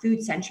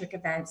 food-centric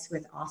events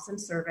with awesome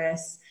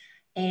service.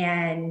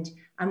 And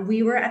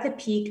we were at the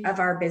peak of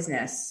our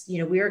business.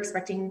 We were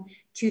expecting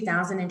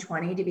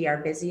 2020 to be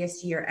our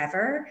busiest year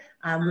ever.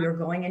 We were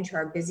going into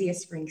our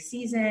busiest spring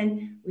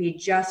season. We had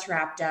just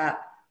wrapped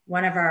up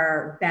one of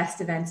our best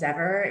events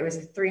ever. It was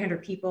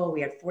 300 people. We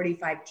had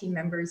 45 team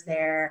members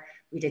there.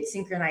 We did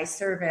synchronized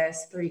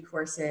service, 3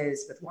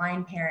 courses with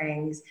wine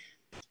pairings.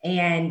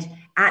 And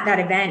at that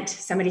event,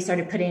 somebody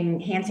started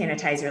putting hand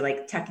sanitizer,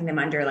 like tucking them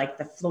under like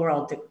the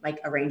floral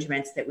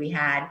arrangements that we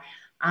had.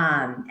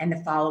 And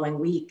the following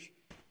week,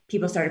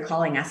 people started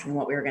calling, asking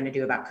what we were going to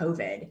do about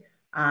COVID.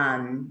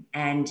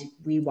 And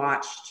we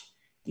watched,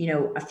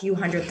 a few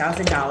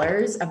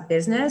 $100,000 of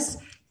business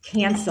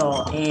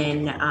cancel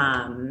in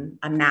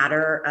a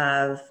matter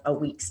of a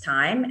week's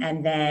time.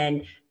 And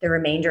then the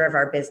remainder of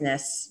our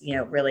business,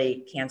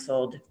 really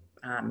canceled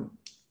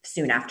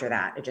soon after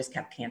that. It just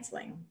kept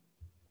canceling.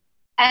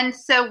 And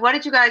so what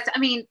did you guys,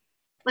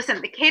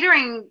 listen, the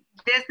catering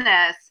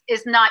business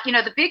is not,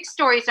 the big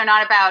stories are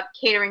not about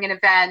catering and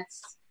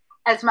events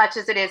as much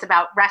as it is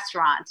about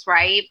restaurants,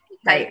 right?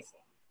 Right.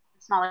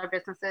 Smaller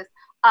businesses.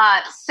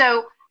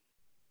 So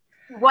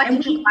what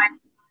did you guys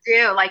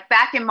do? Like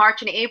back in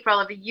March and April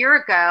of a year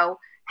ago,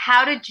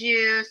 how did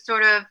you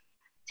sort of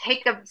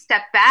take a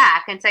step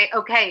back and say,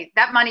 okay,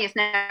 that money is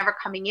never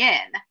coming in?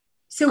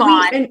 So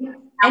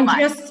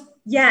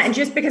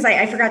just because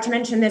I forgot to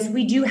mention this,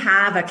 we do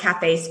have a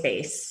cafe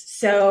space.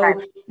 So, right.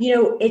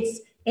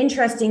 It's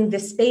interesting. The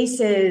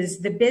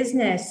spaces, the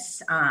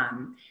business,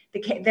 the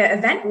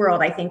event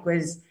world, I think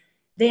was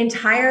the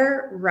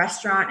entire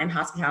restaurant and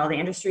hospitality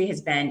industry has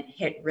been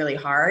hit really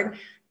hard.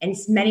 In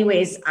many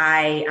ways,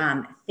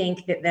 I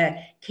think that the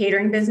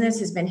catering business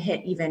has been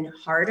hit even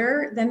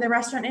harder than the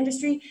restaurant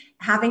industry.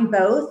 Having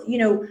both,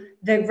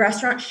 the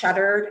restaurant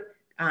shuttered.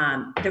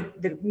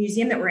 The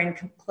museum that we're in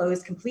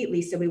closed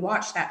completely. So we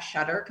watched that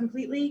shutter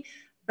completely.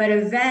 But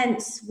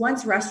events,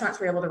 once restaurants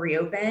were able to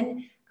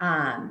reopen,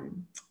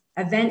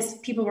 events,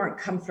 people weren't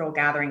comfortable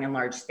gathering in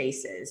large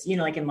spaces,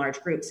 like in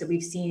large groups. So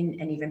we've seen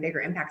an even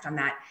bigger impact on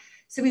that.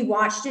 So we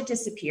watched it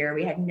disappear.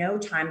 We had no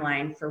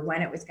timeline for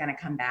when it was going to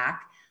come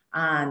back.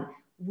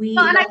 If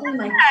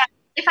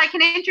I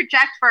can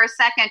interject for a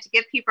second to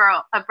give people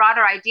a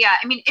broader idea,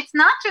 it's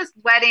not just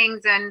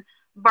weddings and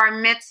bar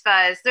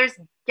mitzvahs, there's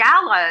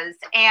galas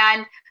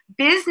and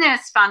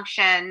business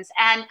functions.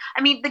 And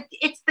I mean,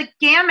 it's the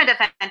gamut of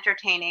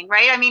entertaining,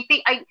 right? I mean,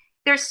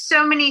 there's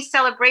so many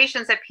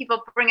celebrations that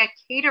people bring a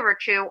caterer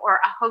to, or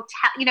a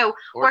hotel,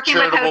 or working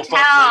with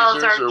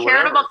hotels or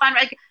charitable fund.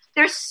 Like,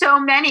 there's so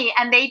many,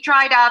 and they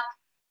dried up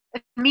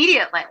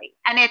immediately.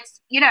 And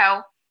it's,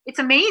 it's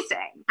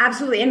amazing.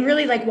 Absolutely. And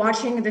really, like,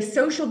 watching the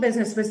social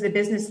business was the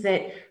business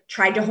that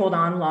tried to hold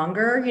on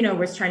longer,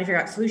 was trying to figure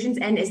out solutions,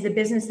 and is the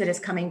business that is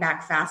coming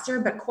back faster.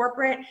 But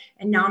corporate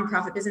and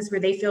nonprofit business, where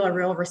they feel a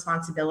real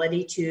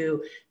responsibility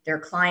to their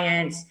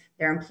clients,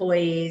 their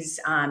employees,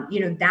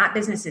 that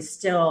business is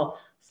still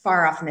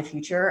far off in the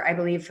future, I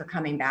believe, for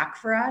coming back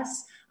for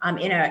us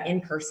in a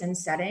in-person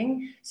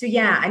setting. So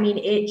yeah, I mean,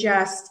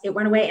 it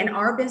went away. And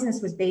our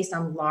business was based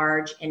on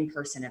large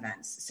in-person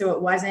events. So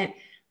it wasn't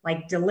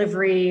like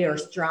delivery or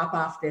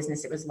drop-off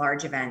business. It was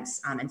large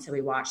events. And so we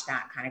watched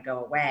that kind of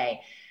go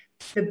away.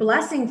 The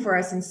blessing for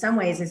us in some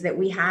ways is that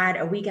we had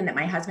a weekend that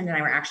my husband and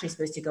I were actually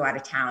supposed to go out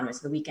of town. It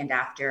was the weekend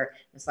after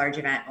this large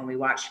event when we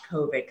watched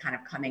COVID kind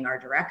of coming our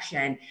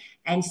direction.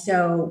 And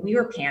so we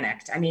were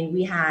panicked. I mean,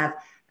 we have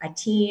a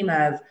team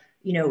of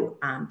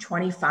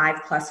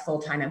 25 plus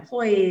full-time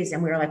employees.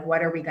 And we were like,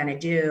 what are we going to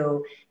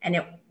do?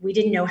 And we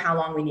didn't know how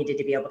long we needed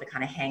to be able to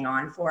kind of hang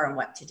on for and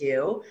what to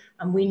do.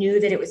 We knew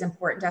that it was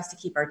important to us to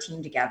keep our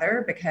team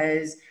together,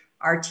 because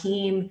our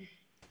team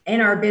in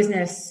our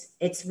business,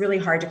 it's really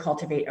hard to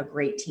cultivate a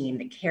great team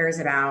that cares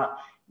about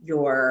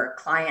your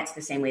clients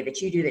the same way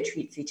that you do, that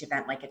treats each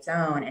event like its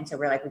own. And so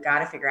we're like, we got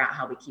to figure out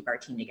how we keep our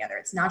team together.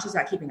 It's not just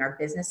about keeping our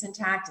business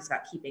intact, it's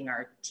about keeping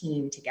our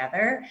team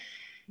together.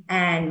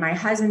 And my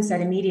husband said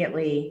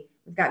immediately,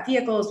 we've got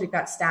vehicles, we've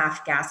got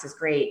staff, gas is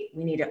great.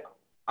 We need to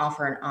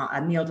offer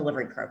a meal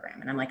delivery program.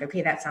 And I'm like,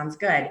 okay, that sounds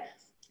good.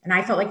 And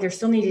I felt like there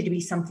still needed to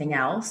be something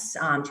else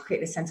to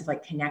create this sense of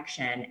like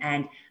connection.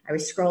 And I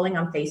was scrolling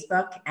on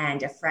Facebook,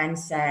 and a friend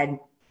said,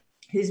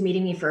 who's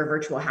meeting me for a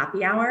virtual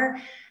happy hour?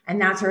 And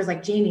that's where I was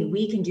like, Jamie,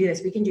 we can do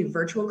this. We can do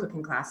virtual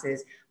cooking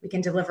classes. We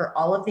can deliver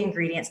all of the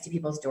ingredients to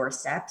people's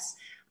doorsteps.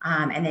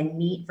 And then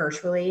meet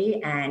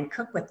virtually and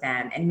cook with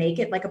them and make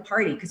it like a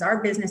party, because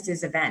our business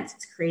is events.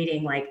 It's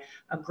creating like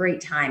a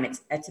great time.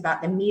 It's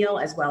about the meal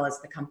as well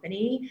as the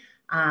company.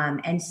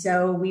 And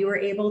so we were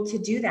able to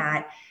do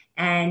that.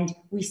 And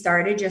we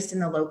started just in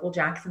the local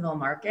Jacksonville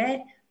market.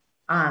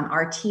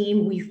 Our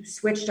team, we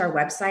switched our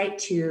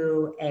website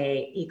to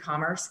a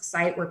e-commerce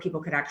site where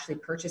people could actually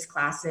purchase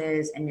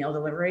classes and meal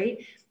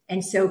delivery.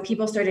 And so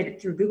people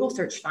started through Google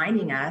search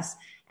finding us.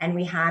 And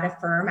we had a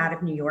firm out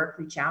of New York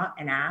reach out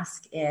and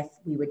ask if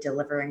we would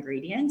deliver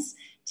ingredients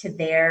to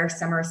their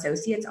summer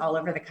associates all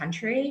over the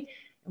country.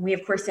 And we,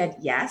 of course, said,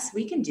 yes,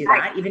 we can do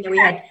that, even though we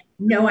had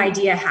no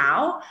idea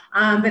how.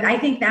 But I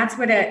think that's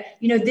what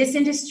this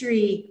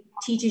industry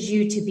teaches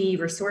you to be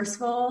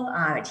resourceful.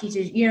 It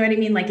teaches, you know what I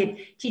mean? Like,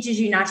 it teaches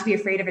you not to be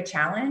afraid of a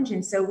challenge.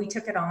 And so we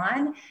took it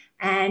on.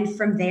 And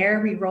from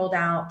there, we rolled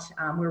out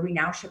where we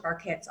now ship our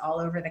kits all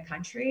over the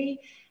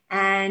country.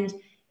 And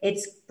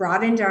it's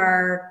broadened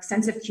our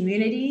sense of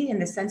community in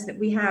the sense that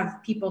we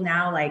have people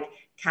now like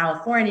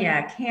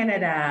California,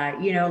 Canada,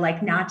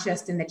 like not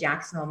just in the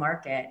Jacksonville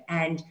market.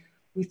 And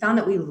we found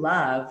that we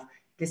love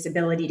this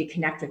ability to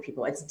connect with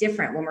people. It's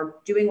different when we're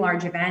doing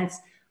large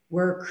events.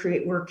 We're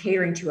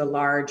catering to a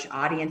large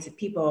audience of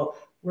people.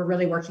 We're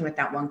really working with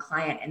that one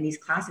client. And these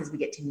classes, we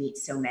get to meet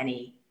so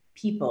many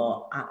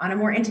people on a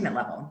more intimate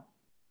level.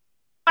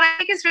 What I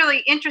think is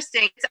really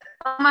interesting, it's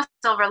almost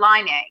a silver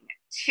lining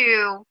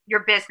to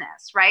your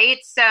business, right?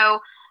 So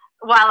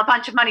while a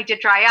bunch of money did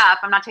dry up,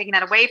 I'm not taking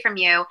that away from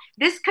you.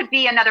 This could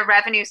be another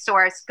revenue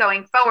source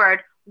going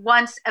forward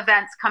once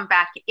events come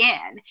back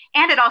in.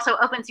 And it also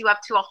opens you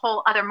up to a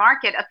whole other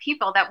market of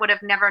people that would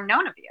have never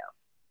known of you.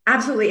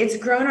 Absolutely. It's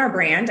grown our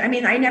brand. I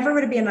mean, I never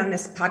would have been on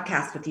this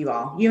podcast with you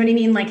all. You know what I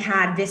mean? Like,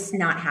 had this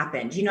not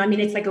happened, I mean,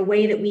 it's like a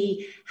way that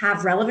we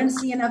have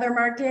relevancy in other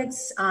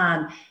markets.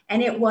 And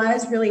it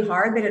was really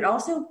hard, but it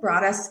also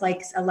brought us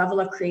like a level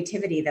of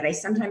creativity that I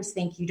sometimes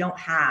think you don't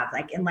have,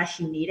 like, unless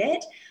you need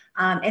it.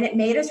 And it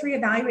made us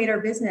reevaluate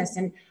our business.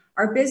 And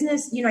our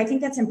business, I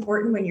think that's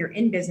important when you're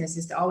in business,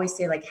 is to always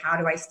say, like, how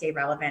do I stay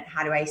relevant?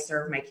 How do I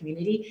serve my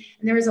community?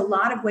 And there was a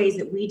lot of ways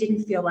that we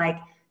didn't feel like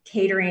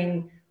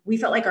catering. We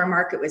felt like our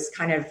market was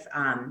kind of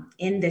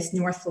in this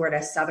North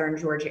Florida, Southern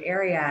Georgia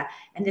area.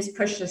 And this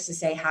pushed us to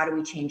say, how do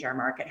we change our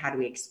market? How do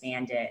we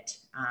expand it?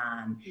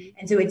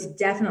 And so it's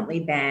definitely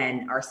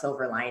been our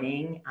silver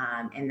lining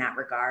in that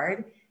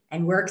regard.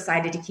 And we're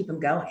excited to keep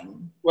them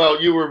going.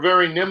 Well, you were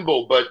very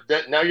nimble, but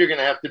now you're going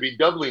to have to be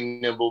doubly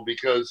nimble,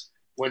 because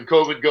when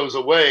COVID goes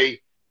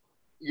away,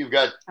 you've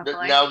got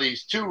now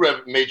these two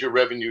major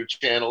revenue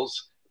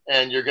channels,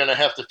 and you're going to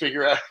have to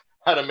figure out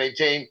how to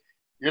maintain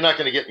you're not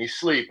going to get any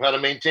sleep. How to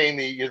maintain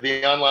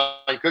the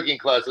online cooking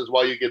classes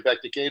while you get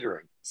back to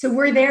catering. So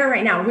we're there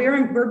right now.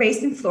 We're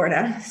based in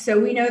Florida. So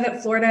we know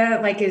that Florida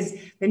has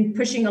been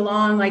pushing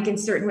along in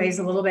certain ways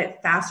a little bit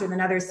faster than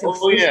others.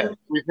 So yeah,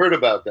 we've heard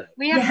about that.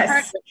 We have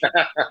yes.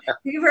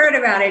 We've heard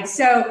about it.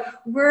 So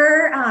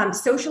we're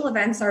social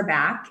events are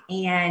back,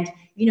 and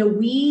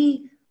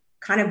we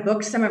kind of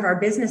booked some of our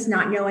business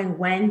not knowing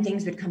when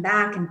things would come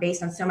back, and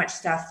based on so much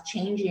stuff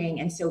changing.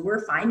 And so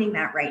we're finding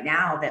that right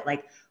now that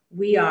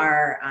we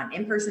are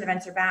in-person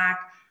events are back,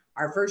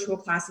 our virtual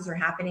classes are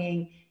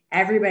happening.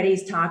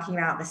 Everybody's talking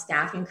about the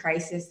staffing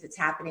crisis that's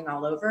happening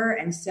all over.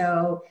 And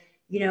so,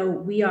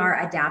 we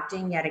are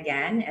adapting yet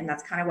again. And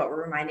that's kind of what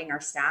we're reminding our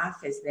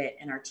staff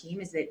and our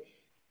team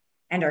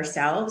and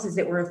ourselves is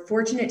that we're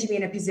fortunate to be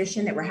in a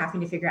position that we're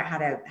having to figure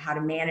out how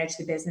to manage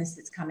the business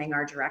that's coming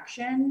our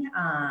direction,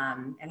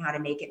 and how to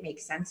make it make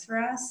sense for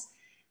us,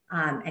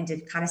 and to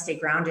kind of stay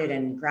grounded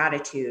in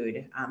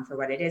gratitude for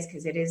what it is.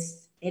 Because it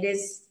is,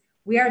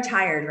 we are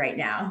tired right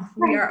now.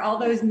 We are, all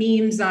those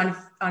memes on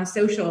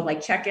social,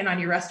 check in on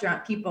your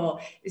restaurant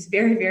people, is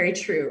very, very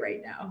true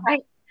right now.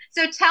 Right.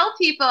 So tell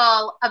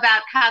people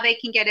about how they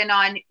can get in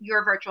on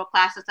your virtual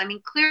classes. I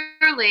mean,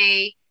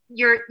 clearly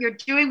you're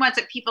doing ones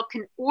that people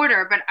can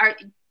order, but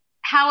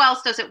how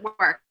else does it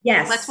work?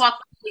 Yes. Let's walk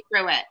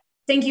through it.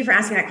 Thank you for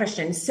asking that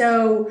question.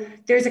 So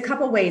there's a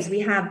couple ways.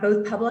 We have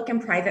both public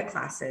and private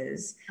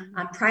classes.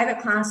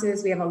 Private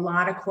classes, we have a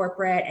lot of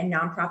corporate and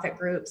nonprofit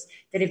groups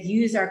that have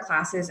used our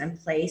classes in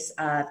place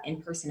of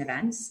in-person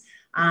events.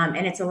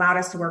 And it's allowed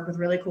us to work with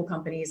really cool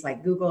companies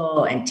like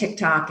Google and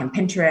TikTok and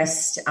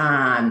Pinterest.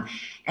 And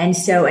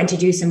to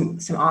do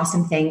some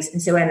awesome things.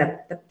 And so in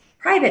the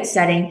private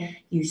setting,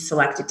 you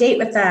select a date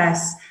with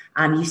us.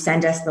 You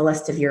send us the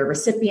list of your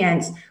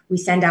recipients. We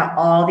send out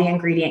all the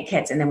ingredient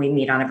kits, and then we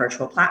meet on a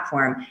virtual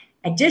platform.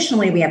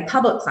 Additionally, we have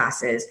public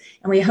classes,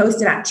 and we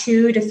host about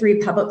 2 to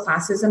 3 public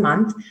classes a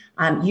month,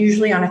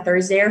 usually on a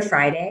Thursday or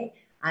Friday.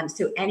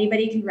 So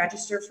anybody can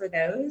register for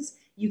those.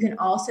 You can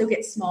also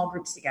get small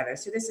groups together.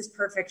 So this is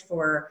perfect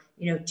for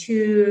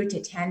 2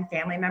 to 10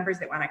 family members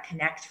that want to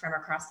connect from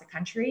across the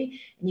country.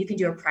 And you can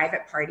do a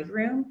private party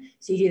room.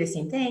 So you do the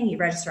same thing. You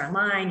register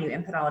online. You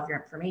input all of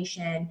your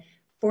information.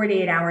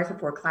 48 hours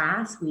before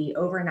class, we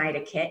overnight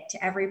a kit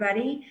to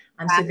everybody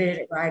so that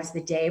it arrives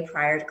the day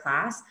prior to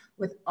class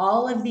with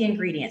all of the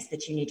ingredients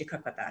that you need to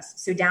cook with us.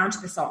 So down to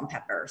the salt and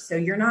pepper. So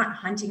you're not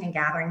hunting and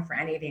gathering for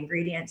any of the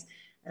ingredients.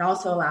 It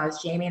also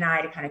allows Jamie and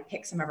I to kind of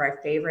pick some of our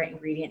favorite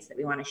ingredients that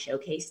we want to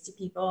showcase to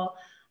people.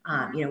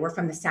 We're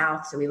from the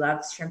South, so we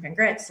love shrimp and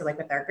grits. So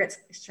with our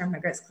shrimp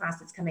and grits class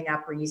that's coming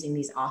up, we're using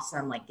these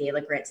awesome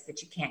gala grits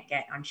that you can't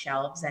get on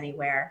shelves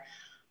anywhere.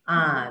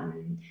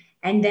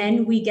 And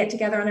then we get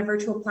together on a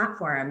virtual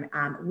platform.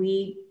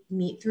 We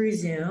meet through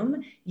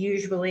Zoom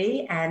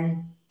usually.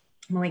 And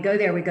when we go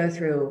there, we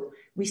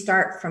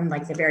start from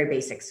the very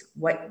basics.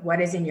 What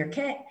is in your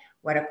kit?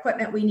 What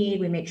equipment we need?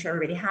 We make sure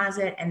everybody has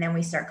it. And then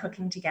we start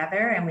cooking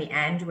together, and we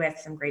end with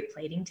some great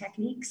plating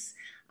techniques.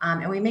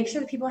 And we make sure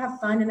that people have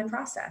fun in the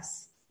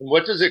process.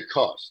 What does it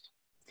cost?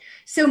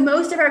 So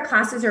most of our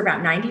classes are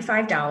about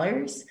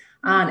 $95.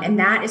 And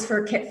that is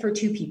for a kit for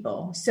 2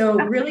 people. So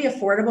really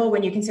affordable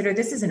when you consider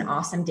this is an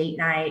awesome date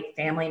night,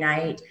 family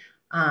night.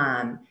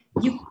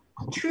 You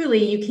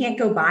can't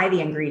go buy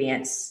the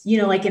ingredients,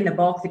 in the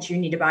bulk that you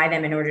need to buy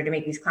them in order to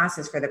make these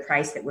classes for the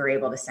price that we're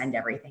able to send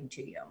everything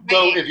to you.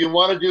 So if you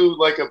want to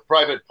do a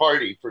private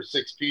party for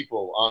 6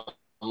 people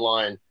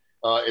online,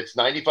 it's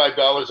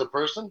 $95 a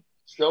person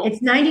still? It's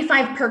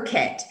 $95 per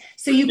kit.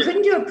 So you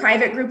couldn't do a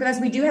private group with us.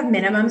 We do have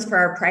minimums for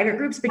our private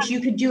groups, but you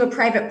could do a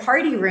private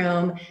party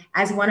room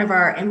as one of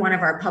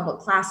our public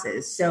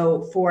classes.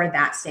 So for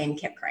that same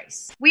kit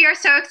price. We are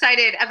so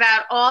excited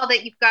about all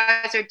that you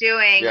guys are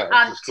doing. Yeah,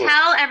 cool.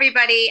 Tell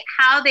everybody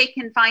how they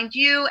can find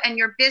you and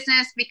your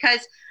business,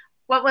 because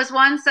what was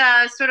once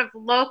a sort of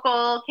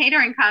local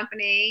catering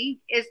company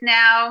is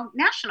now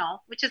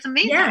national, which is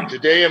amazing. Yeah.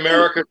 Today,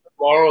 America,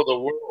 tomorrow, the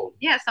world.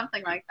 Yeah,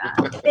 something like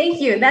that. Thank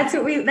you. That's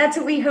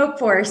what we hope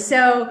for.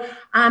 So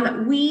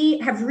we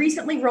have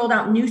recently rolled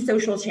out new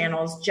social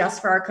channels just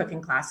for our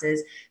cooking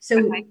classes.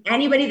 So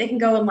anybody that can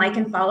go and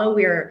and follow,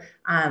 we're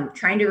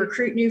trying to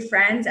recruit new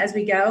friends as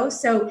we go.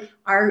 So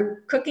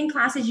our cooking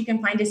classes, you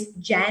can find us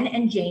Jen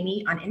and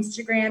Jamie on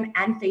Instagram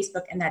and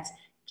Facebook, and that's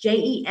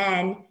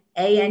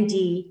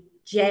JenandJamey.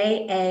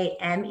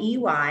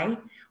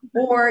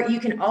 Or you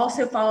can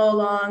also follow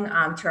along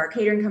to our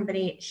catering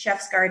company,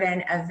 Chef's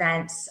Garden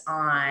Events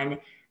on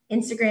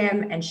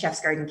Instagram and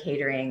Chef's Garden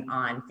Catering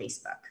on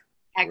Facebook.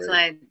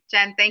 Excellent.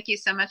 Jen, thank you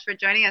so much for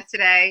joining us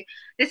today.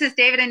 This is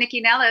David and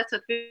Nikki Nellis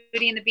with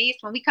Foodie and the Beast.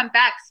 When we come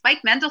back,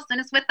 Spike Mendelsohn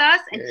is with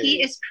us, and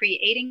he is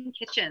creating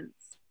kitchens.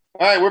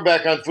 All right, we're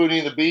back on Foodie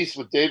and the Beast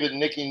with David and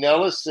Nikki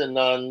Nellis. And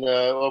on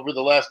over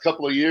the last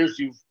couple of years,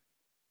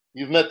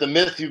 You've met the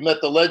myth, you've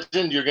met the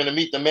legend, you're going to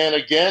meet the man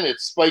again.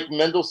 It's Spike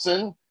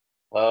Mendelsohn,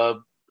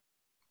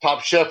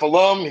 Top Chef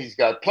alum. He's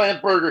got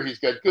Plant Burger, he's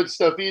got Good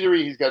Stuff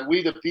Eatery, he's got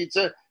We the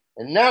Pizza,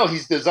 and now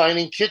he's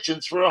designing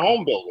kitchens for a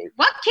home builder.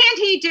 What can't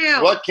he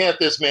do? What can't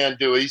this man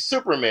do? He's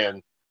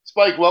Superman.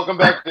 Spike, welcome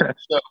back to the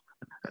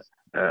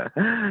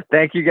show.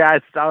 Thank you,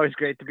 guys. It's always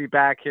great to be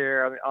back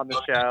here on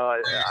the show.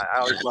 I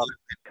always love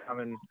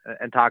coming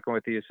and talking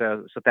with you.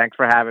 So thanks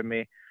for having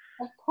me.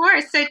 Of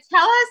course. So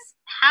tell us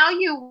how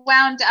you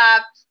wound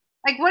up.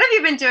 Like, what have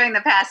you been doing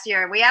the past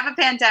year? We have a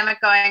pandemic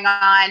going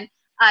on.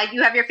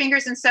 You have your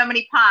fingers in so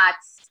many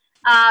pots.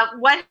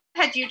 What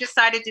had you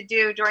decided to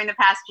do during the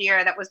past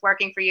year that was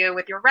working for you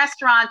with your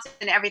restaurants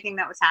and everything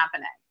that was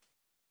happening?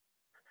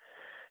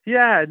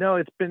 Yeah, no,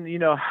 it's been,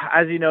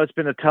 as you know, it's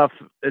been a tough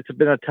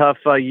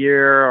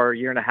year or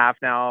year and a half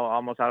now.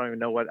 Almost, I don't even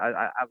know what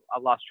I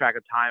lost track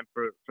of time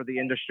for the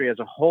industry as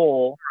a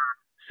whole.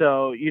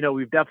 So,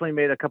 we've definitely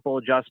made a couple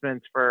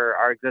adjustments for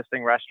our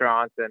existing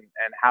restaurants and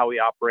how we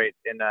operate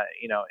in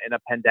a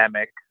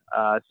pandemic.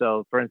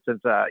 So for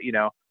instance,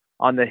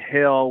 on the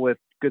Hill with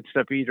Good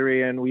Stuff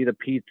Eatery and We the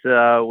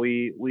Pizza,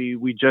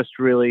 we just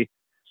really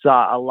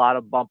saw a lot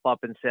of bump up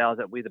in sales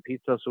at We the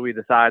Pizza. So we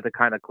decided to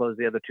kind of close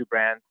the other two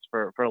brands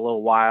for a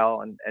little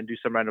while and do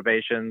some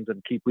renovations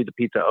and keep We the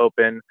Pizza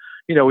open.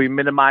 We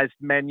minimized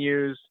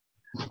menus.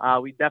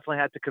 We definitely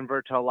had to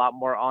convert to a lot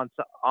more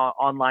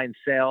online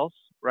sales,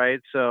 right?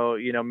 So,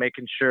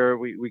 making sure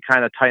we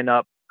kind of tighten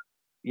up,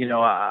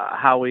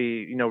 how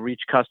we,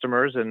 reach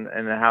customers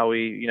and how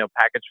we,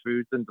 package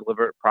foods and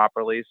deliver it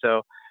properly.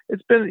 So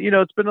it's been,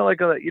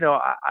 like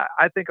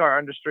I think our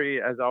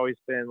industry has always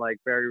been like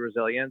very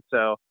resilient.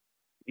 So,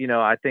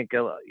 I think,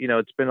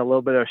 it's been a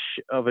little bit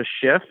of a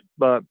shift,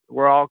 but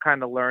we're all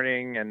kind of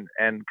learning and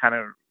kind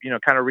of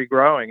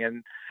regrowing.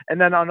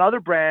 And then on other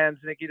brands,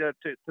 Nikki, to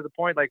the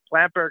point, like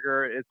Plant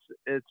Burger,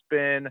 it's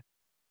been,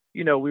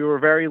 we were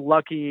very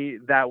lucky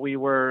that we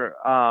were,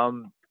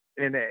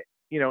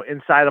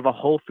 inside of a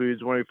Whole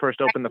Foods when we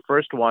first opened the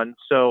first one.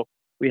 So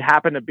we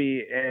happened to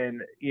be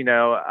in,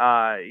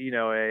 a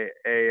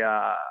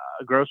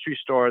grocery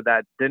store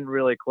that didn't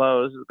really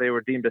close. They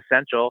were deemed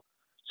essential.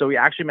 So we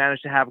actually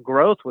managed to have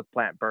growth with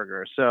Plant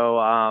Burger. So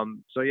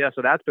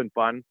that's been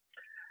fun.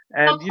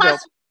 And, what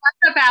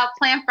about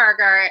Plant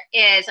Burger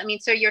is,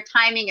 so your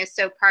timing is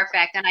so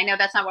perfect. And I know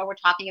that's not what we're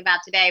talking about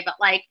today, but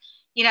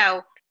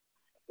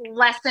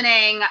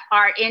lessening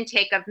our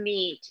intake of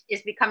meat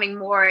is becoming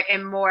more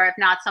and more, if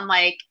not some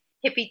like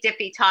hippy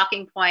dippy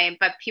talking point,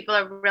 but people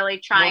are really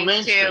trying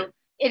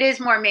it is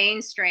more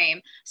mainstream.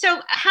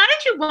 So how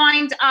did you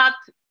wind up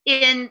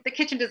in the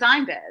kitchen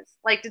design biz?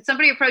 Like, did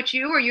somebody approach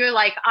you or you're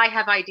like, I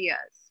have ideas,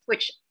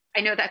 which I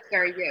know that's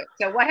very you.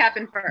 So what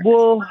happened first?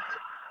 Well,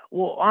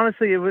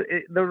 honestly,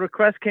 the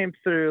request came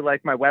through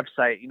like my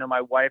website.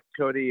 My wife,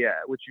 Cody,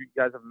 which you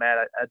guys have met,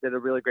 I did a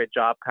really great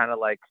job kind of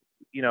like,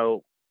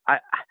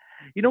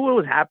 what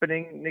was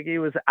happening, Nikki,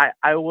 was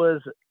I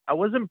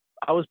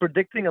was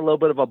predicting a little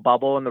bit of a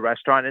bubble in the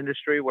restaurant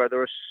industry where there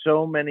were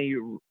so many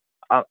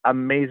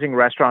amazing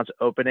restaurants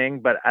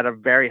opening, but at a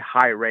very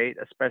high rate,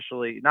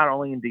 especially not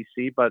only in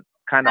DC, but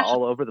kind of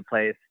all over the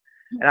place.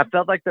 And I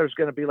felt like there was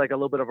going to be like a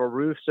little bit of a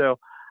roof. So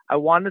I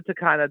wanted to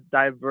kind of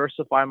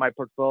diversify my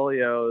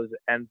portfolios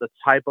and the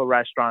type of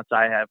restaurants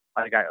I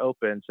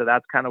opened. So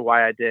that's kind of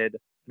why I did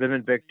Vim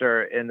and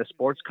Victor in the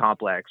sports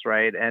complex,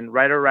 right? And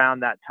right around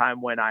that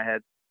time when I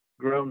had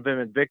grown Vim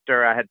and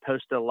Victor, I had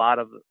posted a lot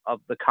of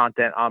the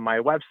content on my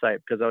website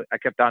because I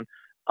kept on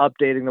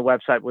updating the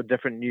website with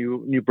different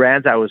new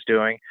brands I was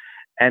doing.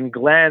 And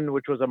Glenn,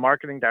 which was a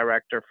marketing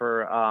director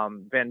for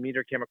Van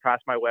Meter, came across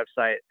my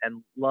website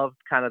and loved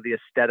kind of the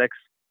aesthetics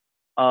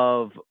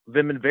of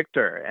Vim and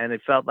Victor, and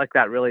it felt like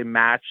that really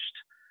matched,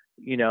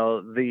 the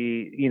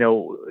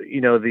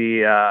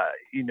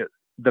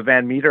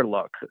Van Meter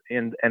look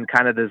and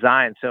kind of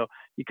design. So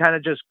he kind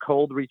of just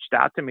cold reached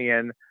out to me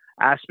and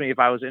asked me if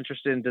I was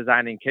interested in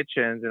designing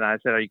kitchens, and I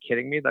said, "Are you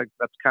kidding me? Like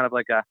that's kind of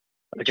like a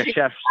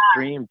chef's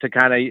dream to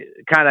kind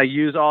of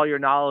use all your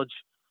knowledge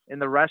in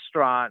the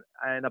restaurant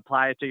and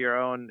apply it to your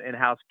own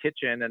in-house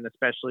kitchen, and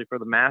especially for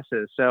the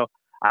masses." So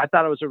I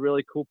thought it was a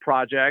really cool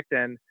project,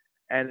 and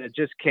it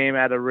just came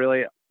at a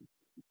really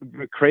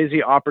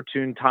crazy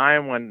opportune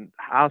time when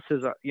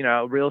houses,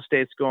 real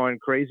estate's going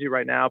crazy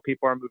right now.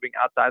 People are moving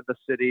outside the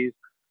cities.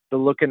 They're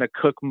looking to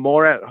cook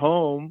more at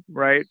home,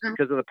 right?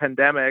 Because of the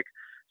pandemic.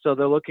 So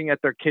they're looking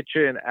at their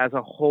kitchen as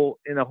a whole,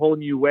 in a whole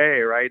new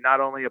way, right? Not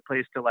only a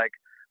place to like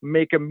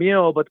make a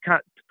meal, but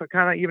kind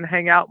of even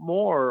hang out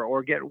more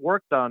or get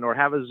work done or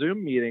have a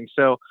Zoom meeting.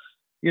 So,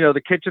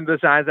 the kitchen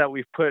designs that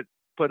we've put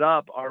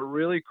up are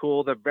really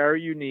cool. They're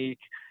very unique.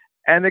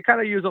 And they kind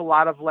of use a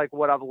lot of like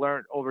what I've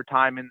learned over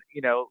time, and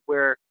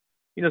where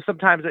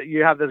sometimes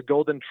you have this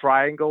golden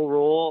triangle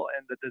rule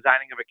in the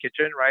designing of a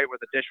kitchen, right, where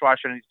the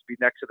dishwasher needs to be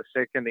next to the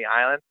sink and the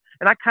island.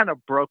 And I kind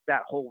of broke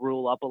that whole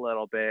rule up a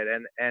little bit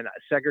and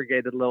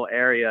segregated little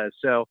areas.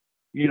 So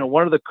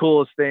one of the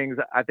coolest things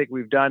I think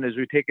we've done is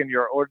we've taken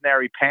your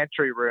ordinary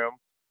pantry room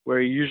where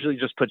you usually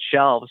just put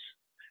shelves,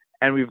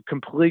 and we've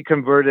completely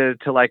converted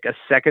it to like a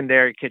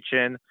secondary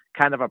kitchen,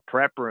 kind of a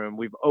prep room.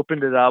 We've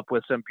opened it up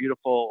with some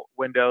beautiful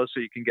windows so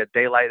you can get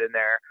daylight in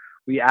there.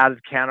 We added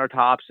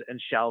countertops and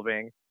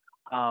shelving.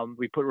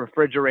 We put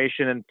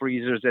refrigeration and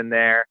freezers in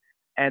there,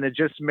 and it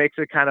just makes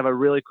it kind of a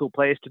really cool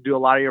place to do a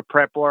lot of your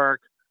prep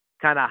work,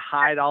 kind of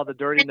hide all the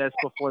dirtiness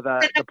before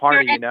the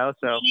party, you know?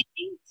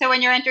 So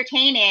when you're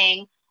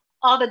entertaining,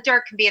 all the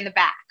dirt can be in the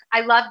back.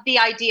 I love the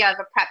idea of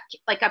a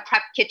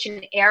prep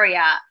kitchen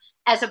area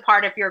as a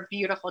part of your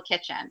beautiful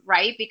kitchen,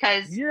 right?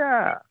 Because you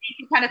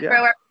can kind of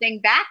throw everything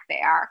back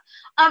there.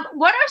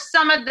 What are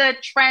some of the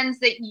trends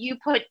that you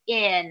put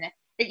in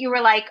that you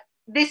were like,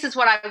 this is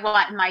what I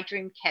want in my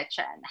dream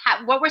kitchen?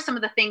 What were some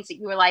of the things that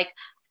you were like,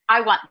 I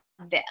want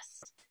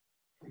this?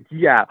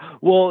 Yeah.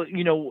 Well,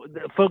 you know,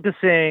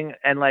 focusing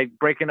and like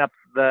breaking up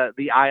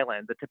the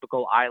island, the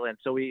typical island.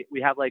 So we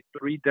have like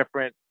 3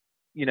 different,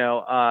 you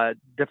know,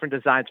 different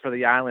designs for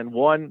the island.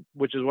 One,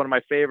 which is one of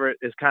my favorite,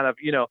 is kind of,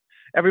 you know,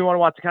 everyone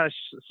wants to kind of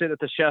sit at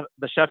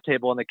the chef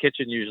table in the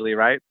kitchen usually,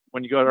 right?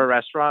 When you go to a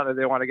restaurant and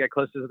they want to get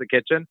closer to the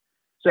kitchen.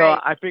 So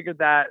I figured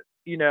that,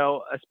 you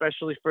know,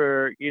 especially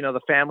for, you know,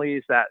 the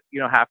families that, you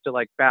know, have to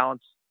like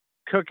balance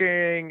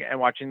cooking and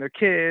watching their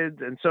kids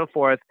and so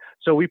forth.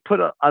 So we put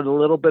a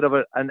little bit of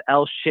an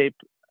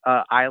L-shaped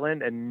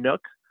island and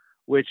nook,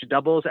 which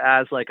doubles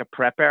as like a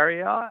prep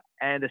area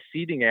and a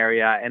seating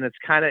area. And it's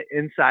kind of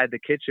inside the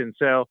kitchen.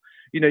 So,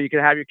 you know, you can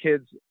have your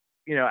kids,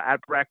 you know,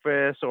 at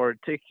breakfast or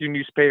take your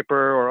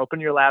newspaper or open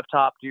your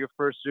laptop, do your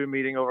first Zoom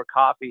meeting over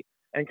coffee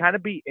and kind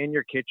of be in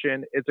your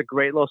kitchen. It's a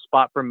great little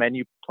spot for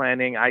menu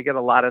planning. I get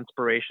a lot of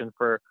inspiration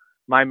for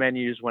my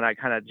menus when I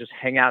kind of just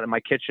hang out in my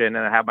kitchen and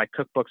I have my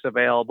cookbooks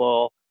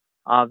available.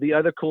 The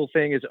other cool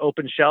thing is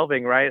open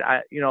shelving, right?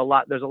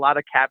 There's a lot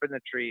of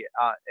cabinetry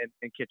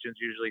in kitchens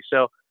usually.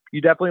 So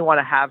you definitely want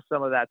to have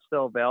some of that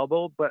still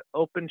available, but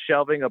open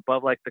shelving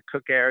above like the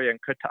cook area and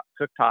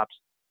cooktops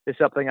is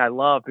something I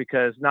love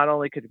because not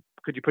only could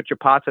you put your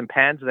pots and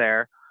pans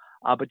there,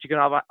 but you can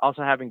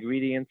also have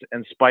ingredients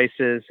and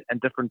spices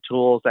and different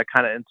tools that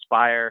kind of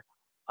inspire,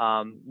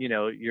 you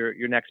know,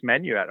 your next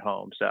menu at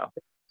home. So,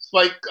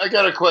 Spike, I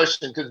got a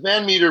question because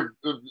Van Meter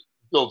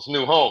builds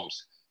new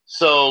homes.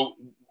 So,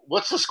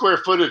 what's the square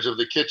footage of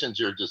the kitchens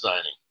you're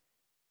designing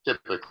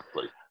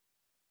typically?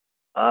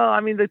 I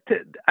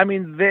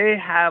mean, they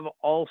have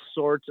all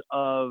sorts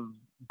of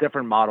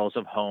different models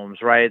of homes,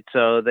 right?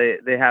 So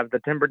they have the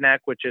Timberneck,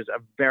 which is a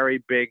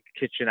very big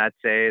kitchen. I'd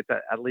say it's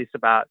at least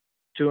about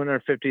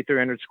 250,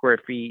 300 square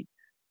feet,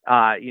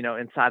 you know,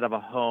 inside of a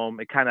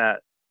home. It kind of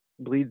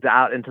bleeds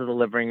out into the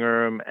living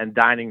room and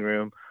dining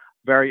room,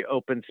 very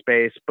open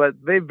space, but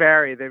they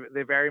vary.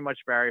 They very much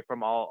vary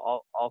from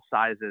all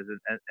sizes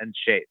and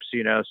shapes,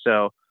 you know?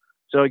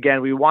 So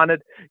again, we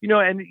wanted, you know,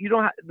 and you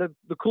don't have,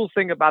 the cool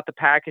thing about the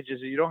package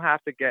is you don't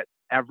have to get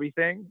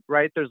everything,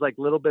 right? There's like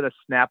a little bit of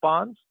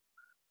snap-ons,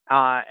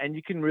 and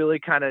you can really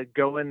kind of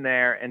go in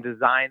there and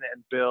design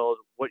and build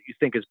what you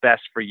think is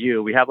best for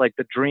you. We have like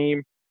the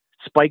Dream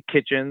Spike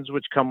kitchens,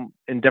 which come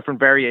in different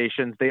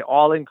variations. They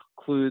all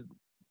include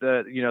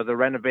the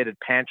renovated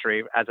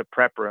pantry as a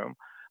prep room,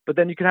 but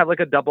then you can have like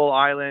a double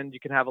island.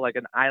 You can have like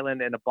an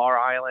island and a bar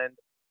island.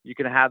 You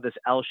can have this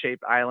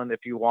L-shaped island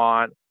if you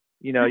want.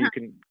 You know, you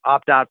can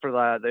opt out for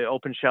the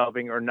open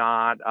shelving or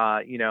not,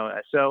 you know,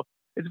 so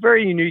it's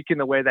very unique in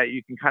the way that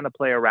you can kind of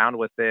play around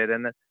with it.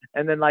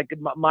 And then like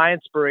my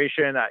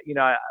inspiration, you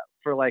know,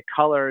 for like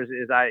colors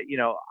is I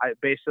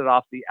based it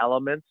off the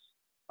elements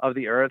of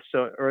the earth.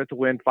 So earth,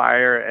 wind,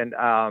 fire,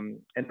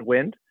 and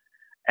wind.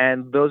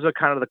 And those are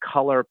kind of the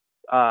color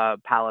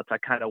palettes I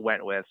kind of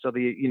went with. So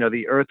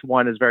the earth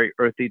one is very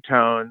earthy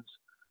tones.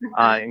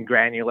 And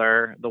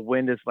granular. The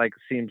wind is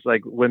seems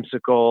like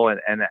whimsical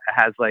and it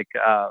has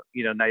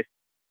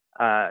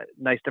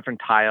nice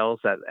different tiles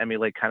that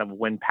emulate kind of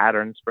wind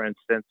patterns, for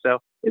instance. So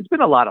it's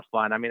been a lot of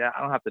fun. I mean, I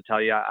don't have to tell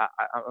you.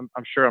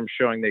 I'm sure I'm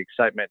showing the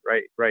excitement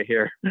right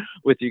here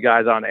with you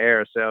guys on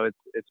air. So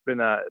it's been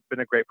a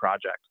great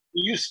project.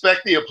 Do you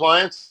spec the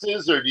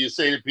appliances, or do you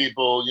say to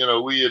people, you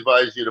know, we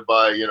advise you to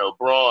buy, you know,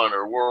 Braun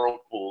or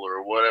Whirlpool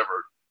or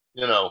whatever?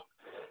 You know,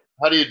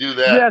 how do you do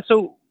that?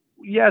 So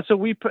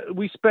we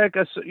spec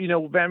us, you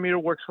know, Van Meter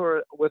works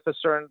with a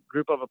certain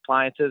group of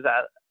appliances,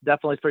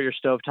 definitely for your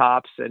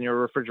stovetops and your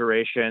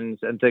refrigerations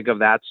and think of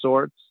that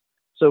sorts.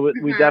 So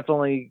we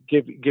definitely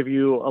give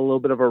you a little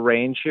bit of a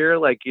range here.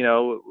 Like, you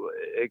know,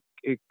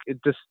 it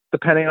just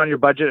depending on your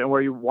budget and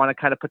where you want to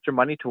kind of put your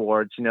money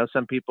towards. You know,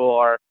 some people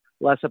are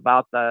less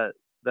about the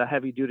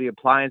heavy duty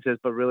appliances,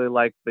 but really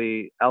like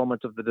the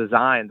elements of the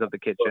designs of the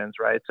kitchens,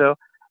 right? So,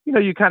 you know,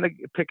 you kind of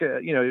pick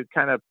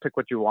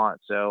what you want.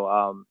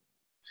 So,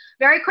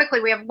 very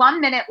quickly, we have 1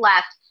 minute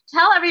left.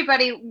 Tell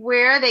everybody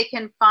where they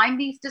can find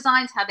these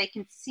designs, how they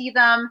can see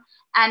them,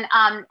 and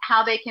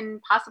how they can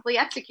possibly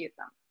execute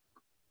them.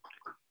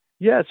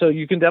 Yeah, so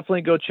you can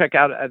definitely go check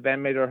out at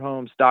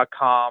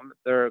vanmeterhomes.com.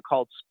 They're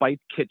called Spike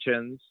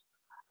Kitchens.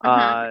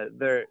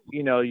 They're,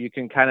 you know, you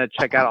can kind of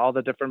check out all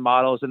the different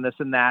models and this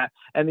and that.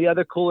 And the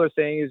other cooler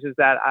thing is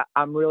that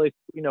I'm really,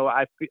 you know,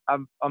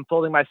 I'm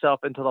folding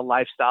myself into the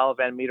lifestyle of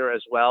Van Meter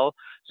as well.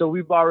 So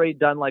we've already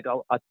done like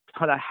a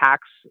ton of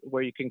hacks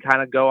where you can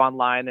kind of go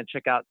online and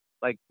check out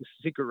like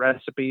secret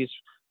recipes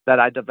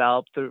that I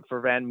developed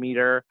for Van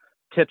Meter,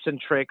 tips and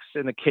tricks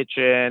in the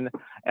kitchen.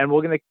 And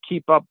we're going to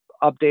keep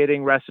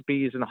updating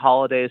recipes and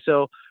holidays.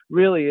 So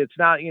really it's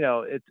not, you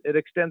know, it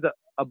extends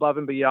above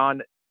and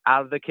beyond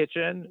out of the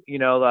kitchen. You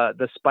know,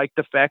 the spiked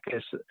effect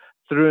is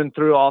through and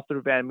through, all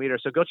through Van Meter.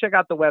 So go check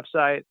out the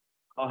website.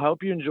 I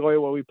hope you enjoy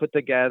what we put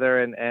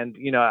together. And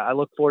you know, I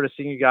look forward to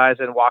seeing you guys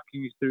and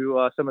walking you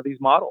through some of these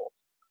models.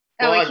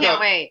 Oh, we can't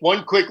wait.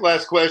 One quick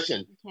last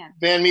question.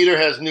 Van Meter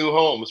has new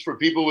homes. For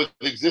people with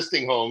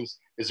existing homes,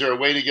 is there a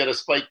way to get a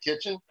spiked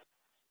kitchen?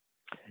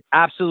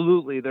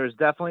 Absolutely. There's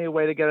definitely a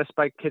way to get a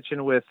spiked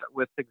kitchen with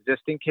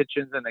existing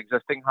kitchens and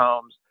existing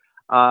homes.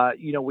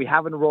 You know, we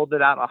haven't rolled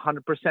it out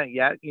 100%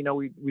 yet. You know,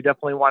 we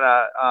definitely want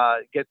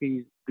to get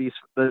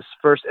this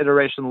first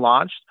iteration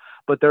launched,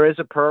 but there is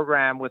a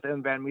program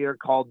within Van Meter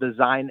called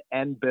Design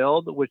and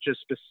Build, which is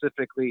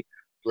specifically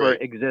for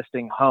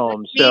existing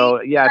homes. So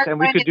yes, and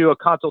we could do a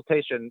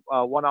consultation,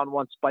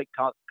 one-on-one spike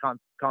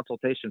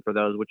consultation for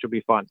those, which would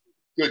be fun.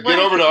 Good. Get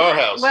over to our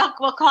house.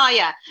 We'll call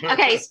you.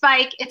 Okay,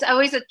 Spike, it's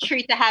always a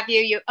treat to have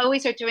you. You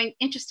always are doing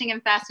interesting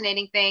and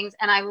fascinating things,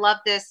 and I love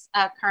this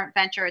current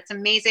venture. It's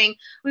amazing.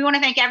 We want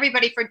to thank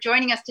everybody for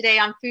joining us today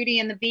on Foodie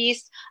and the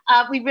Beast.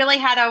 We really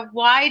had a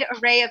wide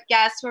array of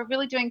guests who are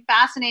really doing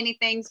fascinating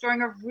things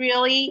during a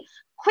really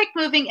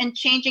quick-moving and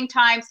changing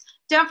times.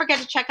 Don't forget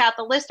to check out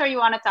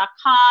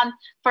thelistareyouwantit.com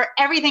for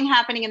everything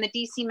happening in the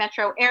DC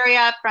metro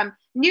area, from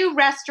new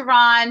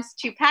restaurants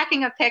to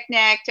packing a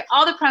picnic to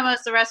all the promos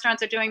the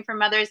restaurants are doing for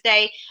Mother's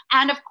Day.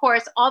 And of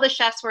course, all the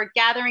chefs who are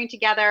gathering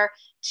together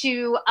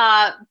to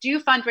do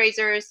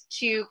fundraisers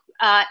to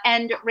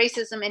end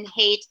racism and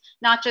hate,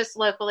 not just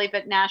locally,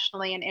 but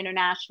nationally and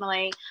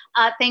internationally.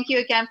 Thank you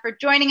again for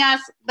joining us.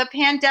 The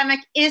pandemic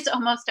is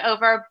almost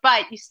over,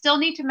 but you still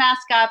need to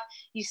mask up.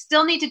 You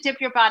still need to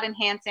dip your butt in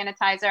hand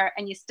sanitizer,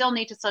 and you still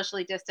need to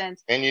socially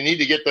distance. And you need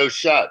to get those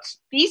shots.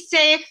 Be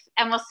safe,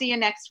 and we'll see you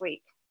next week.